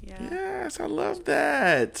seeing. Yeah. Yes, I love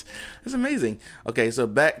that. That's amazing. Okay, so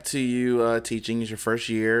back to you teaching. Is your first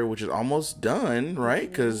year, which is almost done, right?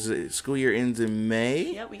 Because school year ends in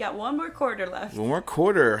May. Yep, we got one more quarter left. One more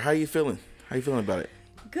quarter. How you feeling? How you feeling about it?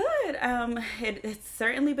 Good. It's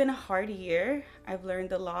certainly been a hard year. I've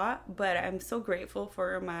learned a lot, but I'm so grateful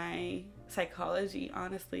for my psychology,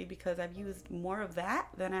 honestly, because I've used more of that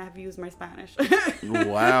than I have used my Spanish.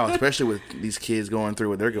 Wow, especially with these kids going through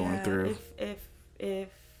what they're going through. If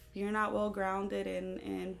you're not well grounded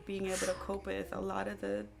in being able to cope with a lot of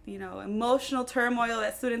the, you know, emotional turmoil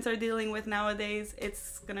that students are dealing with nowadays,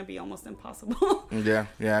 it's gonna be almost impossible. Yeah,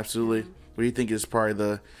 absolutely. What do you think is probably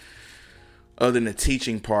the, other than the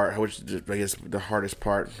teaching part, which is, I guess, the hardest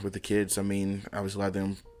part with the kids? I mean, obviously a lot of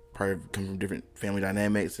them probably come from different family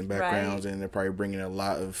dynamics and backgrounds, and they're probably bringing a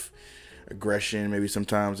lot of aggression. Maybe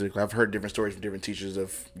sometimes I've heard different stories from different teachers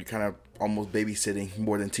of you kind of almost babysitting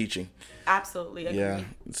more than teaching. Absolutely agree. Yeah.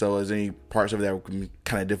 So is there any parts of that would be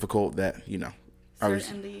kind of difficult that, you know?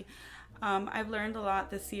 Certainly. I've learned a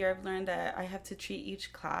lot this year. I've learned that I have to treat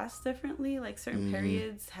each class differently. Like certain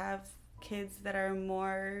periods have kids that are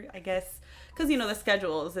more, I guess, because, you know, the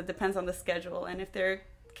schedules, it depends on the schedule. And if their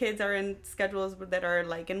kids are in schedules that are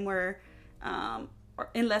like in more, or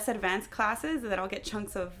in less advanced classes, then I'll get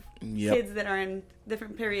chunks of kids that are in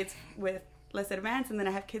different periods with less advanced, and then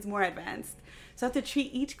I have kids more advanced. So I have to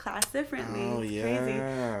treat each class differently. Oh, it's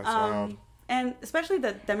yeah. crazy. And especially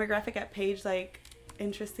the demographic at Page, like,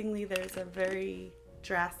 interestingly, there's a very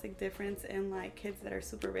drastic difference in like kids that are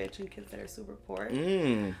super rich and kids that are super poor.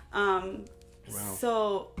 Wow.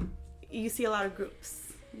 So you see a lot of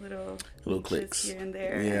groups, little cliques here and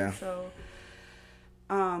there. Yeah. And so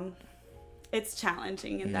it's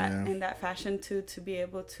challenging in that fashion to be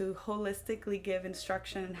able to holistically give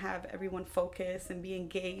instruction and have everyone focus and be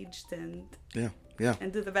engaged and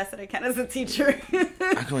and do the best that I can as a teacher.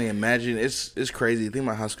 I can only imagine. It's crazy. Think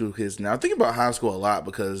about high school kids now. I think about high school a lot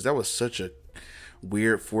because that was such a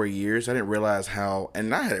weird 4 years. I didn't realize how,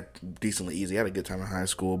 and I had it decently easy. I had a good time in high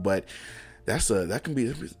school, but that can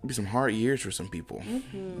be some hard years for some people.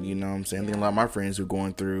 You know what I'm saying? I think a lot of my friends who are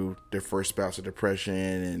going through their first bouts of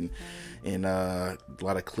depression and a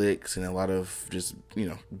lot of cliques and a lot of just, you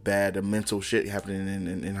know, bad mental shit happening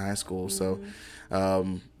in high school. So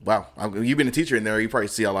wow, you've been a teacher in there, you probably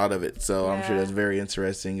see a lot of it, so I'm sure that's very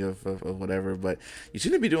interesting of whatever, but you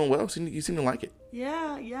seem to be doing well. You seem to like it.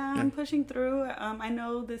 I'm pushing through. I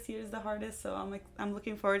know this year is the hardest, so I'm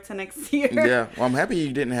looking forward to next year. Well, I'm happy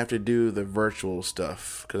you didn't have to do the virtual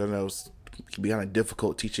stuff, because I know it can be kind of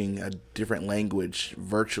difficult teaching a different language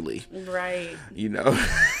virtually, right? You know.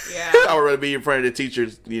 I would rather be in front of the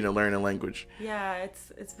teachers, you know, learning a language.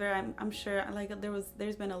 It's very, I'm sure, like,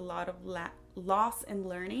 there's been a lot of loss in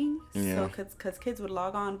learning. So because kids would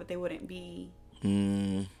log on, but they wouldn't be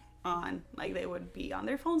on, like they would be on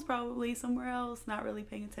their phones probably somewhere else, not really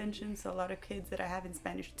paying attention. So a lot of kids that I have in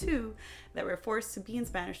Spanish 2 that were forced to be in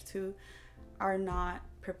Spanish 2 are not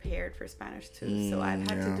prepared for Spanish 2. So I've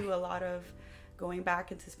had to do a lot of going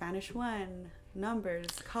back into Spanish 1, numbers,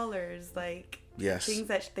 colors, like things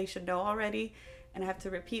that they should know already, and I have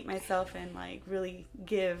to repeat myself and like really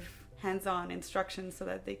give hands-on instructions so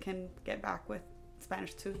that they can get back with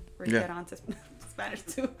Spanish 2 or get on to Spanish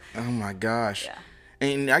 2. Oh my gosh.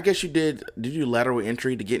 And I guess did you lateral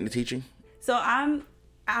entry to get into teaching? So I'm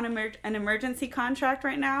on an emergency contract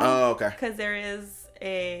right now. Oh, okay. Because there is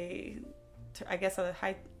a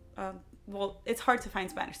high, well, it's hard to find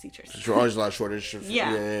Spanish teachers. There's a lot of shortage.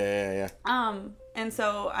 Yeah. And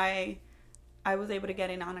so I was able to get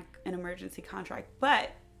in on an emergency contract, but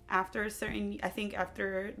after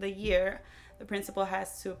after the year, the principal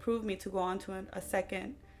has to approve me to go on to a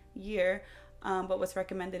second year. But what's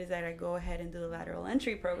recommended is that I go ahead and do the lateral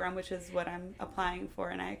entry program, which is what I'm applying for.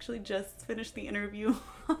 And I actually just finished the interview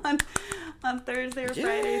on Thursday or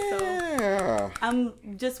Friday. So I'm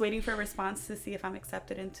just waiting for a response to see if I'm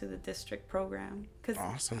accepted into the district program. Because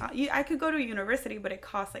awesome. I could go to a university, but it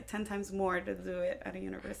costs like 10 times more to do it at a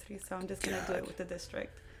university. So I'm just going to do it with the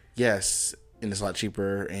district. Yes. And it's a lot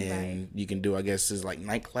cheaper. And you can do, I guess, is like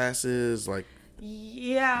night classes. Like.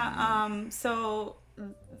 Yeah. So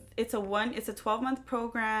it's a 12-month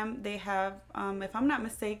program. They have, if I'm not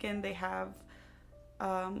mistaken, they have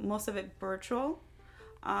most of it virtual.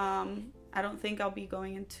 I don't think I'll be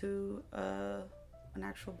going into an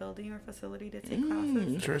actual building or facility to take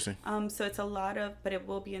classes. Interesting. So it's a lot of, but it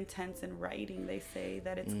will be intense in writing. They say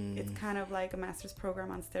that it's kind of like a master's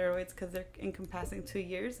program on steroids because they're encompassing 2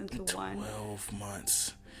 years into 12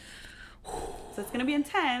 months. So it's going to be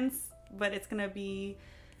intense, but it's going to be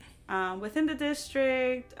within the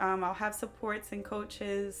district. I'll have supports and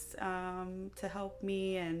coaches to help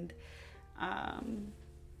me, and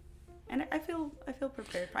I feel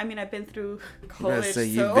prepared. I mean, I've been through college.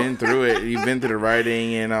 You've been through it. You've been through the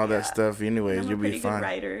writing and all that stuff. Anyways, you'll be fine. I'm a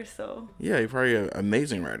pretty good writer, so. Yeah, you're probably an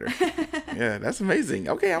amazing writer. Yeah, that's amazing.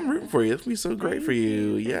 Okay, I'm rooting for you. It's gonna be so great for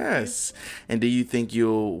you. Yes. And do you think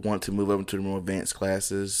you'll want to move up into the more advanced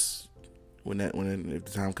classes if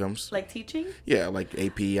the time comes? Like teaching? Yeah, like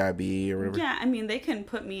AP, IB, or whatever. Yeah, I mean, they can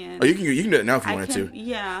put me in. Oh, you can do it now if you wanted to.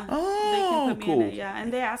 Yeah. Oh, they can put me cool. in it, yeah.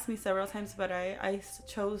 And they asked me several times, but I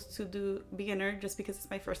chose to do beginner just because it's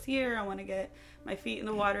my first year. I want to get my feet in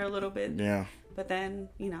the water a little bit. Yeah. But then,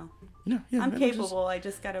 Yeah, I'm capable. I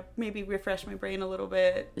just got to maybe refresh my brain a little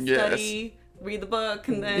bit, study, read the book,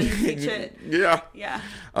 and then teach it. Yeah. Yeah.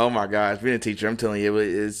 Oh, my gosh. Being a teacher, I'm telling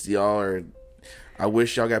you, y'all are... I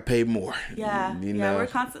wish y'all got paid more. Yeah. You know? We're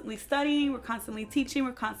constantly studying. We're constantly teaching.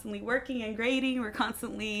 We're constantly working and grading. We're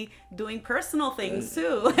constantly doing personal things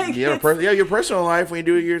too. Like your personal life when you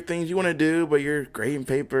do your things you want to do, but you're grading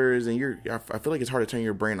papers and I feel like it's hard to turn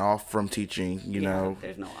your brain off from teaching. You know,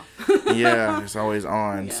 there's no off. Yeah, it's always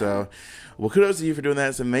on. Yeah. So, well, kudos to you for doing that.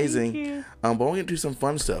 It's amazing. Thank you. But we're gonna do some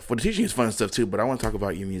fun stuff. Well, the teaching is fun stuff too, but I want to talk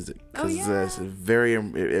about your music because it's very.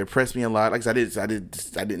 It impressed me a lot. Like I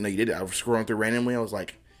didn't know you did it. I was scrolling through randomly. I was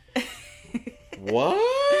like, what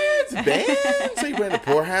band? So you went to the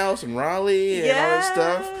Poorhouse in Raleigh and all that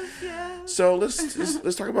stuff. Yeah. So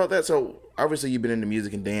let's talk about that. So obviously you've been into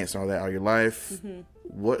music and dance and all that all your life. Mm-hmm.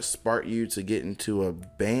 What sparked you to get into a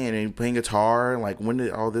band and playing guitar? Like when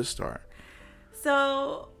did all this start?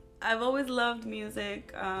 So I've always loved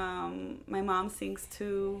music. My mom sings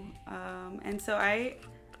too, and so I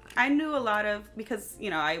knew a lot of, because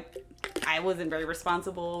I wasn't very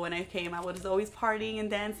responsible when I came. I was always partying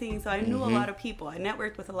and dancing, so I knew a lot of people. I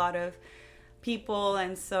networked with a lot of people,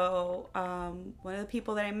 and so one of the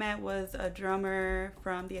people that I met was a drummer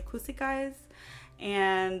from the Acoustic Guys,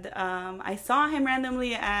 and I saw him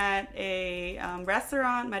randomly at a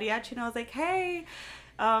restaurant, mariachi, and I was like, hey,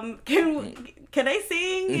 can I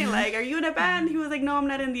sing? Like, are you in a band? He was like, no, I'm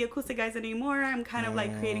not in the Acoustic Guys anymore. I'm kind of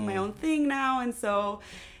like creating my own thing now. And so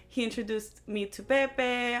he introduced me to Pepe.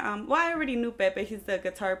 Well, I already knew Pepe. He's the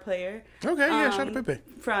guitar player. Okay, yeah, shout out to Pepe.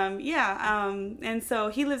 And so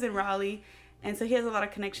he lives in Raleigh. And so he has a lot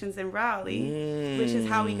of connections in Raleigh, which is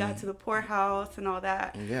how we got to the Poorhouse and all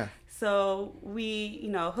that. Yeah. So we,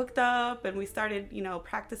 hooked up and we started,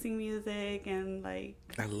 practicing music and like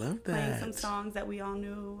I love that. Playing some songs that we all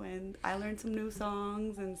knew, and I learned some new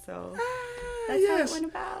songs, and so that's how it went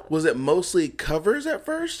about. Was it mostly covers at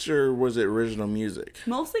first, or was it original music?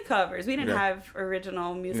 Mostly covers. We didn't have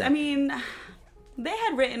original music. Yeah. I mean, they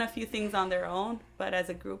had written a few things on their own, but as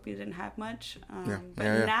a group, we didn't have much.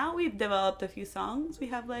 Now we've developed a few songs. We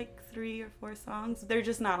have like 3 or 4 songs. They're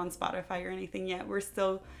just not on Spotify or anything yet. We're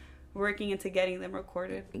still working into getting them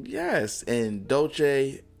recorded. Yes, and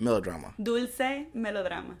Dolce Melodrama. Dulce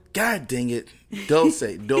Melodrama. God dang it. Dulce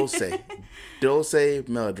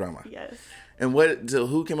Melodrama. Yes. And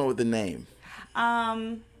who came up with the name?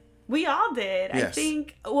 We all did. Yes. I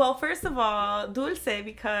think, well, first of all, Dulce,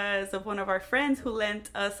 because of one of our friends who lent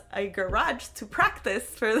us a garage to practice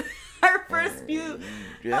for our first few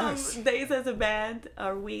days as a band,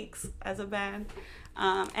 or weeks as a band.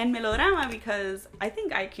 And Melodrama, because I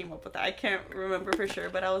think I came up with that. I can't remember for sure,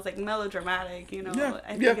 but I was like, melodramatic,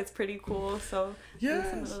 I think it's pretty cool. So,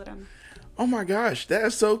 Melodrama. Oh my gosh, that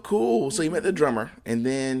is so cool. So you met the drummer, and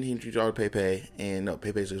then he introduced you to Pepe, and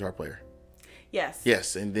Pepe's the guitar player. Yes.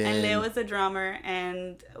 Yes, and Leo was the drummer,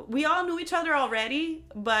 and we all knew each other already,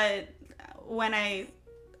 but when I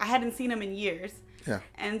hadn't seen him in years. Yeah.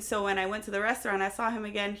 And so when I went to the restaurant, I saw him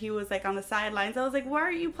again. He was like on the sidelines. I was like, why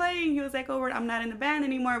are you playing? He was like, oh, I'm not in the band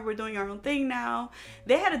anymore. We're doing our own thing now.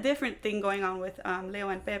 They had a different thing going on with Leo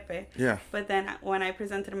and Pepe. Yeah. But then when I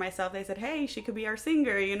presented myself, they said, hey, she could be our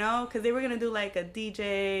singer, you know, because they were going to do like a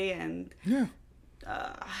DJ and Yeah.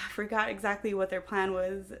 I forgot exactly what their plan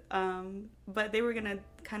was. But they were going to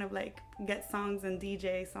kind of like get songs and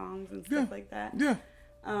DJ songs and stuff like that. Yeah.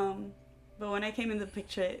 But when I came in the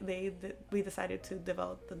picture, we decided to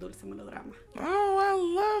develop the Dulce Melodrama. Oh,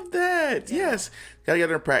 I love that. Yeah. Yes. Gotta get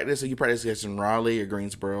in practice. So you practice guys in Raleigh or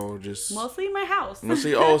Greensboro? Just Mostly in my house.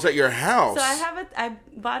 mostly. Oh, it's at your house. So I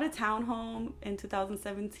bought a townhome in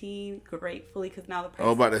 2017, gratefully, because now the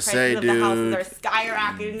about to prices say, of the houses dude, are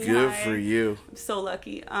skyrocketing. Good high. for you. I'm so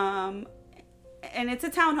lucky. And it's a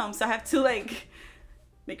townhome, so I have to like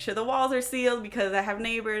make sure the walls are sealed because I have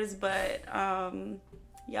neighbors. But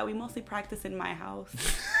yeah, we mostly practice in my house.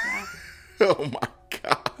 Yeah. Oh my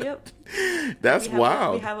God. Yep. That's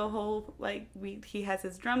wild. We have a whole he has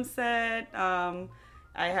his drum set. I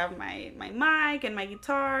have my mic and my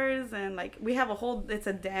guitars, and like we have a whole. It's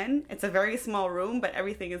a den. It's a very small room, but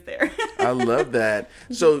everything is there. I love that.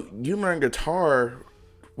 So you learned guitar.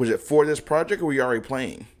 Was it for this project, or were you already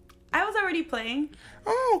playing? I was already playing.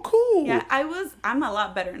 Oh, cool. Yeah, I'm a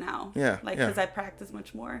lot better now. Yeah, because I practice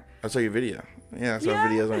much more. I saw your video. Yeah, I saw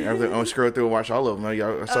videos. I scroll through and watch all of them.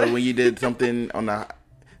 I saw when you did something on the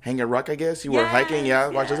Hanging Rock, I guess. You were hiking. Yeah, I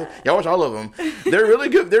watch all of them. They're really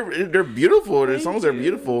good. They're beautiful. Their songs are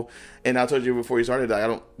beautiful. And I told you before you started that I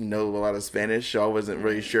don't know a lot of Spanish, so I wasn't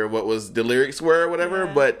really sure what the lyrics were or whatever.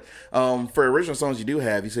 Yeah. But for original songs you do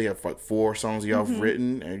have, you say you have like 4 songs you have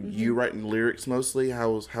written. And you writing lyrics mostly?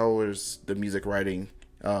 How is the music writing?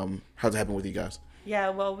 How's it happen with you guys? Yeah,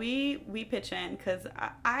 well, we pitch in because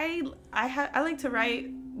I like to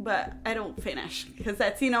write, but I don't finish because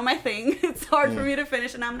that's my thing. It's hard for me to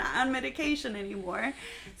finish, and I'm not on medication anymore.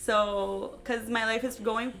 So because my life is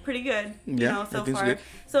going pretty good, so far. Good.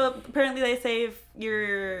 So apparently they say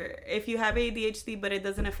if you have ADHD but it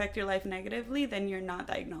doesn't affect your life negatively, then you're not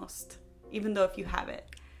diagnosed, even though if you have it.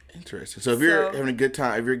 Interesting. So if you're having a good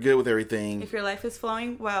time, if you're good with everything, if your life is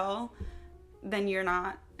flowing well, then you're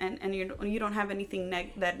not. And you don't have anything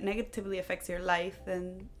that negatively affects your life,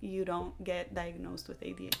 then you don't get diagnosed with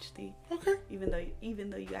ADHD. Okay. Even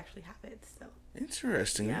though you actually have it. So.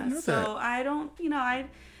 Interesting. Yeah. I didn't know so that. I don't.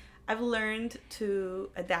 I've learned to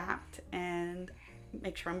adapt and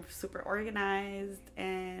make sure I'm super organized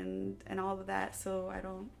and all of that. So I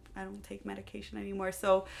don't take medication anymore.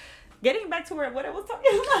 So getting back to what I was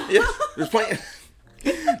talking about. Yeah. Just playing.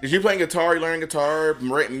 Did you play guitar? You learn guitar,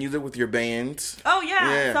 writing music with your band? Oh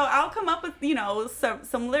yeah. So I'll come up with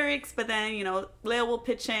some lyrics, but then Leo will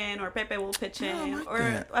pitch in or Pepe will pitch in,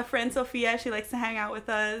 a friend Sophia, she likes to hang out with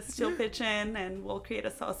us. She'll pitch in and we'll create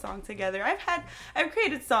a song together. I've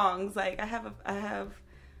created songs like I have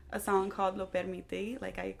a song called Lo Permití,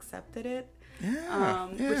 like I accepted it.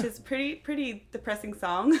 Which is pretty depressing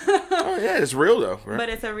song. Oh yeah, it's real though. Right? But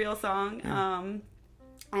it's a real song. Yeah.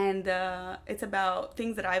 And it's about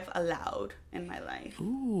things that I've allowed in my life.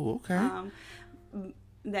 Ooh, okay.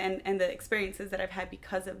 And the experiences that I've had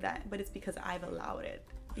because of that, but it's because I've allowed it.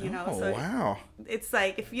 So wow. It's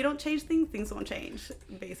like if you don't change things, things won't change.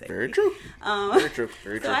 Basically. Very true. Very true.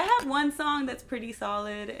 So I have one song that's pretty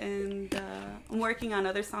solid, and I'm working on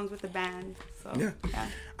other songs with the band. So yeah.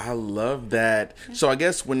 I love that. So I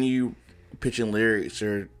guess when you pitch in lyrics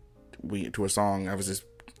to a song,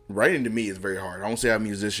 writing to me is very hard. I don't say how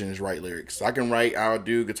musicians write lyrics. I can write, I'll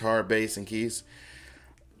do guitar, bass, and keys.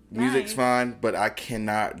 Music's fine, but I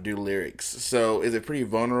cannot do lyrics. So is it pretty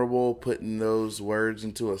vulnerable putting those words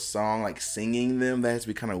into a song, like singing them? That has to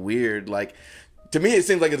be kind of weird. Like, to me, it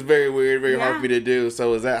seems like it's very weird, very hard for me to do.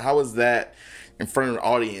 So how is that in front of an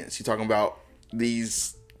audience? You talking about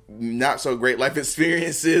these not so great life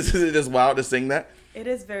experiences? Is it just wild to sing that? It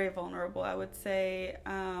is very vulnerable, I would say.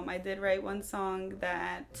 I did write one song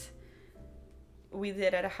that we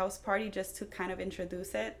did at a house party just to kind of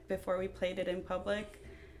introduce it before we played it in public.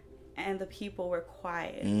 And the people were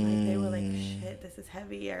quiet. Like, they were like, shit, this is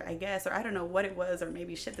heavy, or I guess, or I don't know what it was, or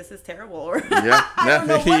maybe shit, this is terrible, or I don't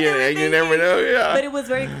know what they were thinking. You never know, yeah. But it was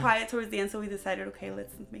very quiet towards the end, so we decided, okay,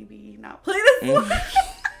 let's maybe not play this one.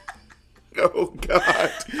 Oh,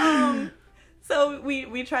 God. So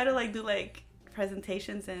we try to do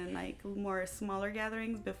presentations and more smaller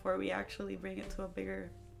gatherings before we actually bring it to a bigger,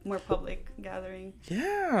 more public gathering.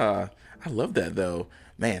 Yeah, I love that though,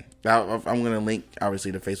 man. I'm gonna link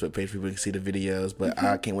obviously the Facebook page, people can see the videos, but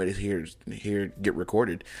I can't wait to hear it get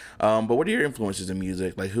recorded. But what are your influences in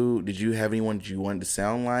music? Like, who did you have anyone that you wanted to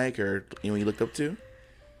sound like, or you looked up to?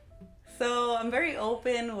 So I'm very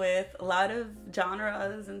open with a lot of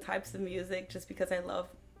genres and types of music just because I love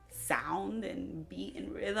sound and beat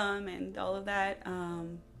and rhythm and all of that.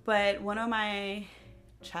 But one of my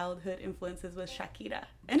childhood influences was Shakira.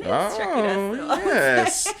 And it's Shakira still.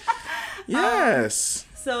 Yes. Yes.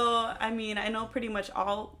 So, I mean, I know pretty much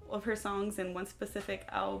all of her songs in one specific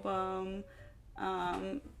album.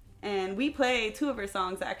 And we play 2 of her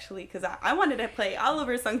songs, actually, because I wanted to play all of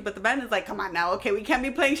her songs, but the band is like, come on now, okay, we can't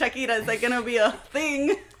be playing Shakira. It's like going to be a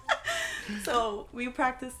thing. So we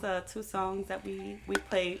practiced 2 songs that we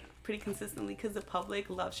play pretty consistently because the public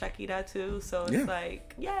loves Shakira, too. So it's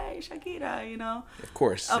like, yay, Shakira, you know? Of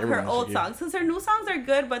course. Of her old songs. Because her new songs are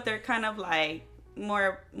good, but they're kind of like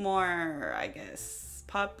more, I guess,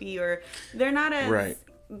 poppy, or they're not as,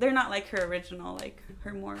 they're not like her original, like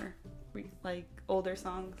her more, like, older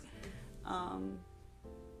songs.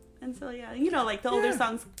 And so, yeah, you know, like the older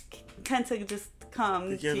songs tend to just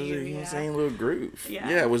come to you. You know what I'm saying? Little groove.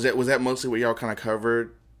 Yeah. Was that mostly what y'all kind of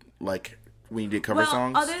covered, like, when you did cover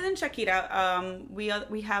songs? Other than Shakira,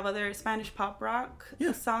 we have other Spanish pop rock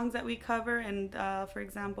songs that we cover, and for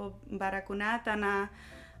example, Baracunatana.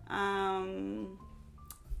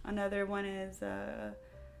 Another one is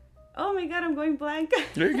oh my god, I'm going blank.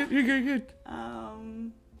 You're good.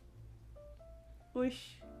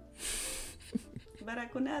 Wish.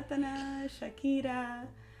 Baracunatana, Shakira,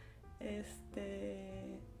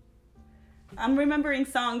 I'm remembering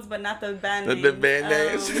songs, but not the band names. The band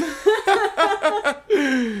names.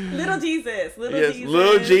 Little Jesus.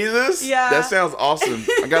 Little Jesus? Yeah. That sounds awesome.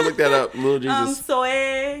 I gotta look that up. Little Jesus. Soe.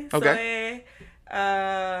 Okay.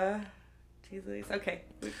 Jesus. Okay.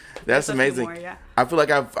 That's amazing. More, yeah. I feel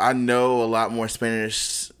like I know a lot more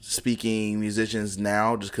Spanish speaking musicians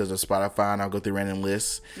now just because of Spotify, and I'll go through random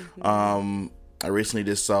lists. Mm-hmm. I recently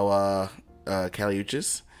just saw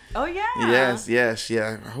Caliuchis. Oh yeah. Yes.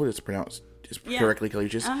 Yeah. I hope it's pronounced correctly,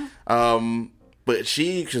 Caliuchis. But because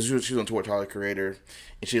she was on tour with Tyler, Creator,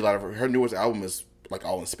 and she a lot of her newest album is like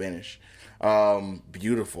all in Spanish.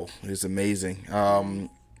 Beautiful. It's amazing.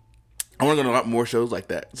 I want to go to a lot more shows like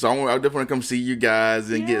that. So I definitely want to come see you guys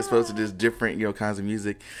and get exposed to this different, kinds of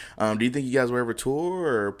music. Do you think you guys will ever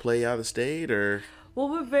tour or play out of state or? Well,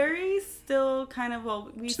 we're very still kind of,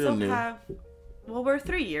 we still have, we're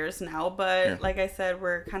 3 years now, but like I said,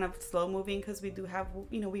 we're kind of slow moving because we do have,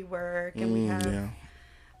 we work and we have,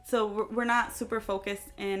 so we're not super focused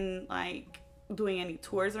in like doing any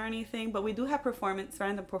tours or anything, but we do have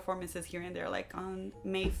random performances here and there. Like on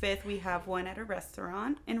May 5th, we have one at a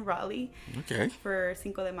restaurant in Raleigh. Okay. For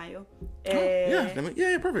Cinco de Mayo.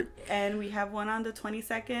 Yeah, perfect. And we have one on the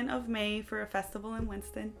 22nd of May for a festival in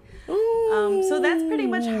Winston. Ooh. So that's pretty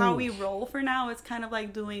much how we roll for now. It's kind of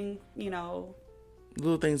like doing,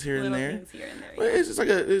 little things here and there. Well, it's just like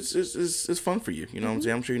it's fun for you. You know what I'm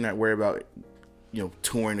saying? I'm sure you're not worried about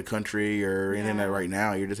touring the country or anything like that right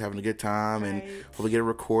now. You're just having a good time and hopefully get it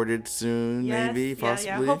recorded soon, maybe, possibly.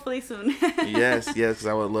 Yeah, hopefully soon. yes, because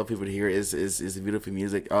I would love people to hear it. It's beautiful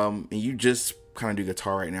music. And you just kind of do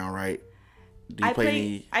guitar right now, right? Do you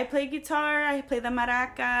play I play guitar. I play the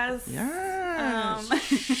maracas. Yes.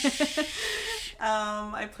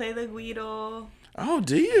 I play the guiro. Oh,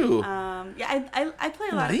 do you? I play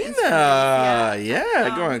a lot of Alina,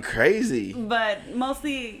 instruments. Going crazy. But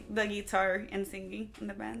mostly the guitar and singing in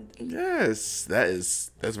the band. Yes,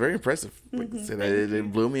 that's very impressive.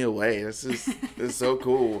 It blew me away. It's so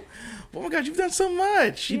cool. Oh my God, you've done so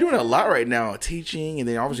much. You're doing a lot right now, teaching, and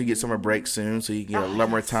then obviously you get summer break soon, so you can get a lot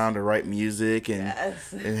more time to write music. And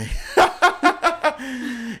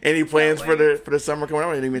any plans for the summer coming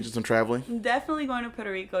up? You mentioned some traveling. I'm definitely going to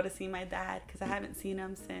Puerto Rico to see my dad because I haven't seen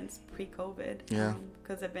him since pre-COVID. Yeah.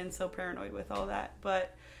 Because I've been so paranoid with all that.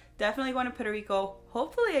 But definitely going to Puerto Rico.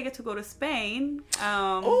 Hopefully I get to go to Spain.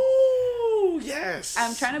 Oh, yes.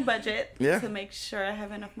 I'm trying to budget to make sure I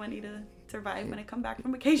have enough money to survive when I come back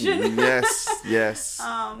from vacation. Yes.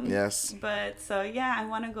 But so I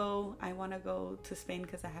want to go to Spain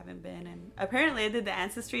because I haven't been, and apparently I did the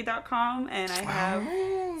Ancestry.com and I have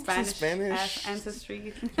Spanish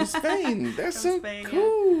ancestry in Spain. That's so Spain,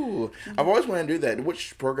 cool. Yeah. I've always wanted to do that.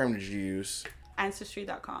 Which program did you use?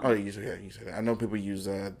 Ancestry.com. Oh, you said that. I know people use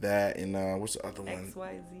that and what's the other one?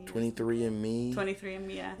 XYZ. 23andMe.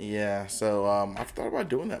 23andMe, yeah. Yeah, so I've thought about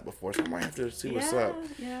doing that before, so I might have to see what's up.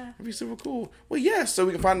 Yeah. It'd be super cool. Well, yeah, so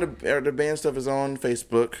we can find the band stuff is on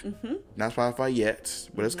Facebook. Mm-hmm. Not Spotify yet,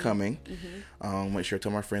 but it's coming. Mm-hmm. Make sure to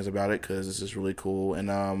tell my friends about it because this is really cool.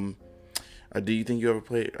 And do you think you ever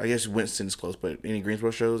played? I guess Winston's close, but any Greensboro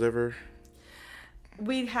shows ever?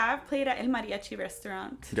 We have played at El Mariachi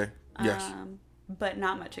restaurant. Okay. Yes. But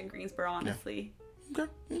not much in Greensboro, honestly.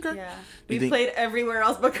 Okay. Yeah, You we think- played everywhere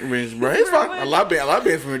else but I mean, right, it's fine. A lot of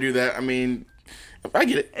bands from do that. I mean, I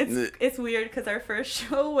get it. it's weird because our first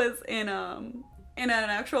show was in an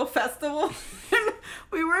actual festival.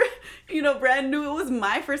 We were, brand new. It was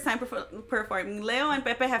my first time performing. Leo and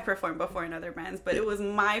Pepe have performed before in other bands, but it was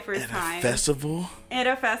my first time. A festival? At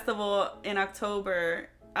a festival in October,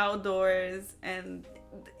 outdoors, and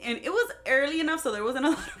it was early enough, so there wasn't a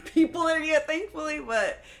lot of people there yet, thankfully,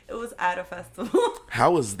 but it was at a festival.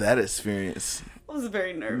 How was that experience? I was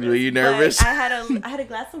very nervous. Were you nervous? But I had a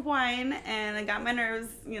glass of wine and I got my nerves,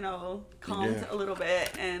 calmed a little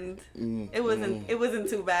bit, and it wasn't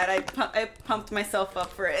too bad. I pumped myself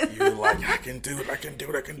up for it. You were like, I can do it.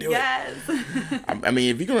 Yes. I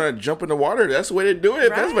mean, if you're gonna jump in the water, that's the way to do it.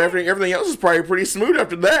 Right? That's why everything else is probably pretty smooth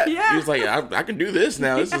after that. Yeah. He was like, I can do this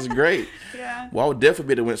now. This is great. Yeah. Well, I would definitely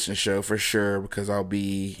be at the Winston show for sure because I'm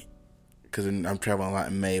traveling a lot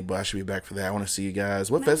in May, but I should be back for that. I want to see you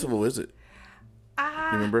guys. What festival is it?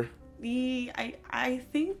 You remember? I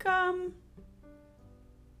think no,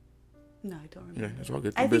 I don't remember. Yeah, that's all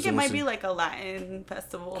good. I think it might be like a Latin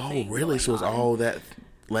festival. Oh, really? So it's all that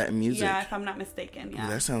Latin music? Yeah, if I'm not mistaken. Yeah. Well,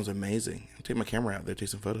 that sounds amazing. I'll take my camera out there, take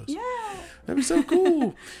some photos. Yeah. That'd be so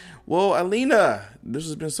cool. Well, Alina, this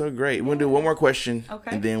has been so great. We're gonna do one more question,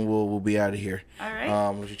 Okay. and then we'll be out of here. All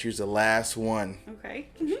right. We should choose the last one. Okay.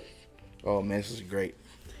 Oh man, this is great.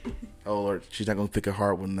 Oh Lord, she's not gonna pick a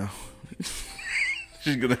hard one though.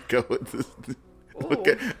 She's gonna go with this.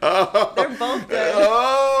 Okay. Oh, They're both good.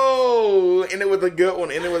 Oh, end it with a good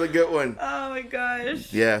one. Oh my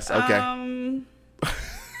gosh. Yes. Okay. I'm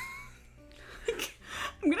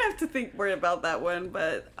gonna have to think more about that one.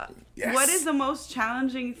 But Yes. what is the most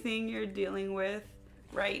challenging thing you're dealing with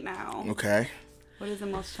right now? Okay. What is the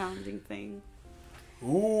most challenging thing?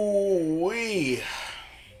 Ooh wee.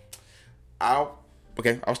 I'll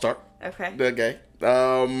start. Okay. Okay.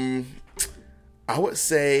 I would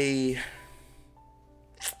say,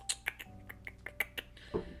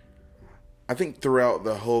 I think throughout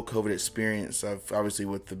the whole COVID experience, I've obviously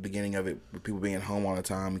with the beginning of it, with people being home all the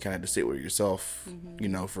time, you kind of had to sit with yourself,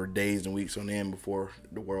 for days and weeks on end before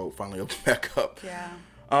the world finally opened back up. Yeah.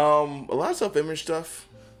 A lot of self-image stuff,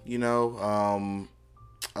 a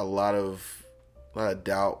lot of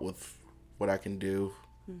doubt with what I can do.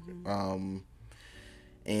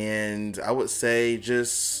 And I would say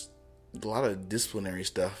just a lot of disciplinary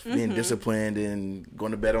stuff, being disciplined and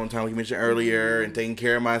going to bed on time, like you mentioned earlier, and taking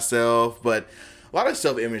care of myself. But a lot of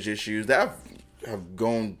self-image issues that I've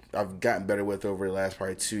gotten better with over the last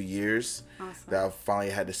probably 2 years. Awesome. That I've finally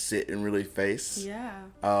had to sit and really face. Yeah.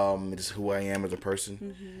 Just who I am as a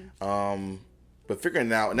person. But figuring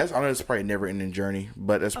it out, and I know it's probably a never-ending journey,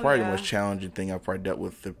 but that's probably the most challenging thing I've probably dealt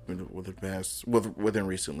with within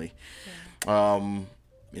recently. Yeah.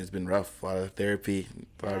 It's been rough. A lot of therapy,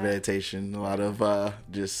 a lot of meditation, a lot of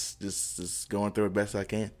just going through it best I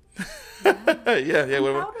can. I'm yeah.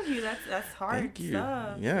 proud of you. That's hard. Thank you.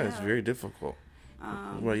 Stuff. Yeah, it's very difficult.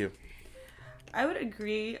 What about you? I would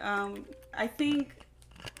agree. I think,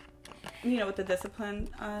 with the discipline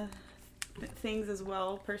things as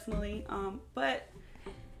well, personally. But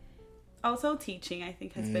also teaching, I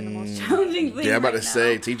think, has been the most challenging thing. Yeah, I'm about right to now.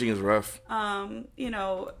 say, teaching is rough.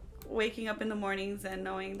 Waking up in the mornings and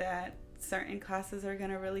knowing that certain classes are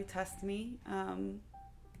gonna really test me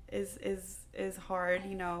is hard.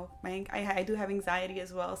 I do have anxiety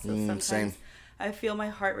as well, so sometimes same. I feel my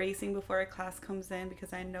heart racing before a class comes in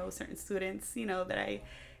because I know certain students, that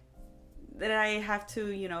I have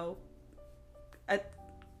to,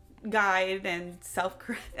 guide and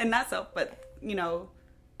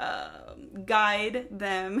guide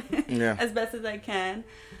them as best as I can.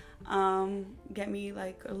 Get me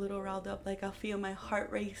like a little riled up, like I'll feel my heart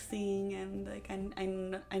racing, and like I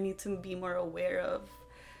need to be more aware of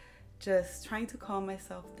just trying to calm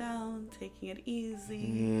myself down, taking it easy,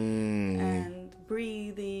 and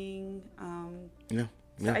breathing.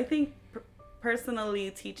 So I think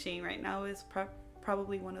personally teaching right now is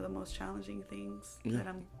probably one of the most challenging things that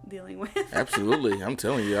I'm dealing with. Absolutely. I'm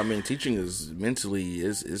telling you, I mean, teaching is mentally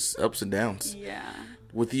is ups and downs. Yeah.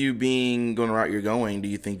 With you going the route you're going, do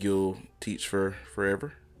you think you'll teach for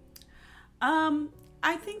forever?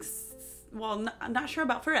 I think, I'm not sure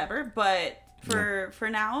about forever, but for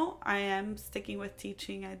now, I am sticking with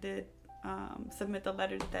teaching. I did submit the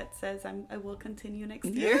letter that says I will continue next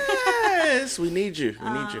year. Yes, we need you. We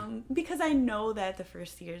need you. Because I know that the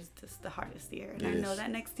first year is just the hardest year. And I know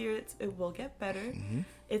that next year it will get better.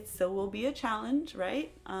 It still will be a challenge,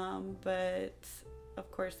 right? But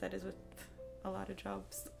of course, that is with a lot of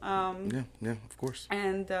jobs. Yeah, of course.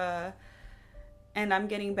 And I'm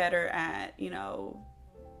getting better at,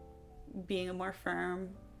 being a more firm,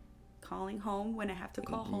 calling home when I have to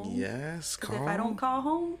call home. Yes, 'Cause call. if I don't call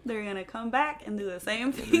home, they're gonna come back and do the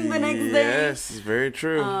same thing the next day. Yes, it's very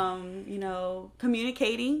true. You know,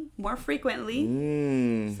 communicating more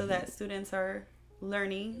frequently so that students are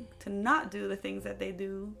learning to not do the things that they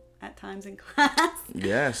do at times in class.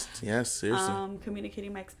 Yes, seriously.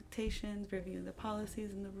 Communicating my expectations, reviewing the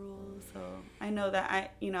policies and the rules. So I know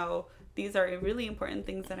that these are really important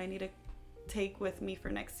things that I need to take with me for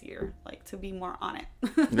next year, like to be more on it.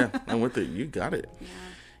 Yeah, and with it, you got it. Yeah.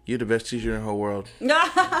 You're the best teacher in the whole world.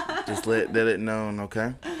 Just let it known,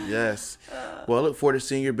 okay? Yes. Well, I look forward to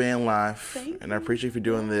seeing your band live, and I appreciate you for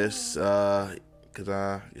doing this. Because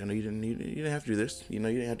you didn't have to do this. You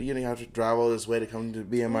didn't have to drive all this way to come to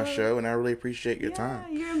be in my show, and I really appreciate your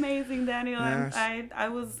time. You're amazing, Daniel. Yes. I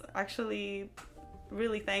was actually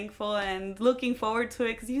really thankful and looking forward to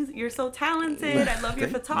it because you're so talented. I love your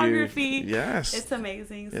photography. Yes, it's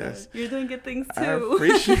amazing. So yes, you're doing good things too.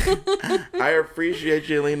 I appreciate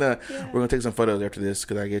you, Alina. Yeah. We're gonna take some photos after this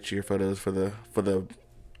because I get you your photos for the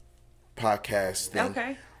podcast thing.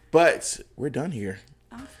 Okay, but we're done here.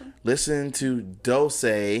 Awesome. Listen to Dulce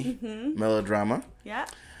Melodrama. Yeah.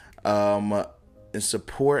 And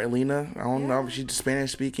support Alina. I don't know. She's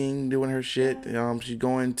Spanish speaking, doing her shit. Yeah. She's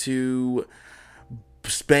going to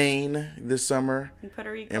Spain this summer. In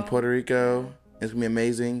Puerto Rico. Yeah. It's gonna be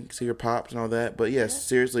amazing. See your pops and all that. But yes,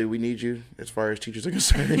 seriously, we need you as far as teachers are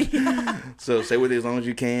concerned. So stay with it as long as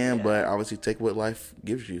you can, but obviously take what life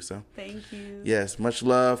gives you. So thank you. Yes, much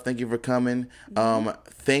love. Thank you for coming.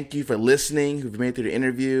 Thank you for listening. Who've made it through the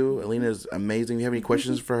interview. Alina is amazing. If you have any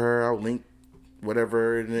questions for her, I'll link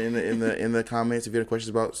whatever in the comments. If you have questions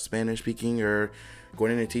about Spanish speaking or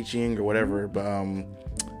going into teaching or whatever. But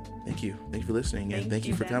thank you for listening, and thank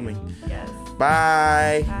you for coming. Yes.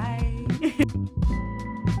 Bye. Bye.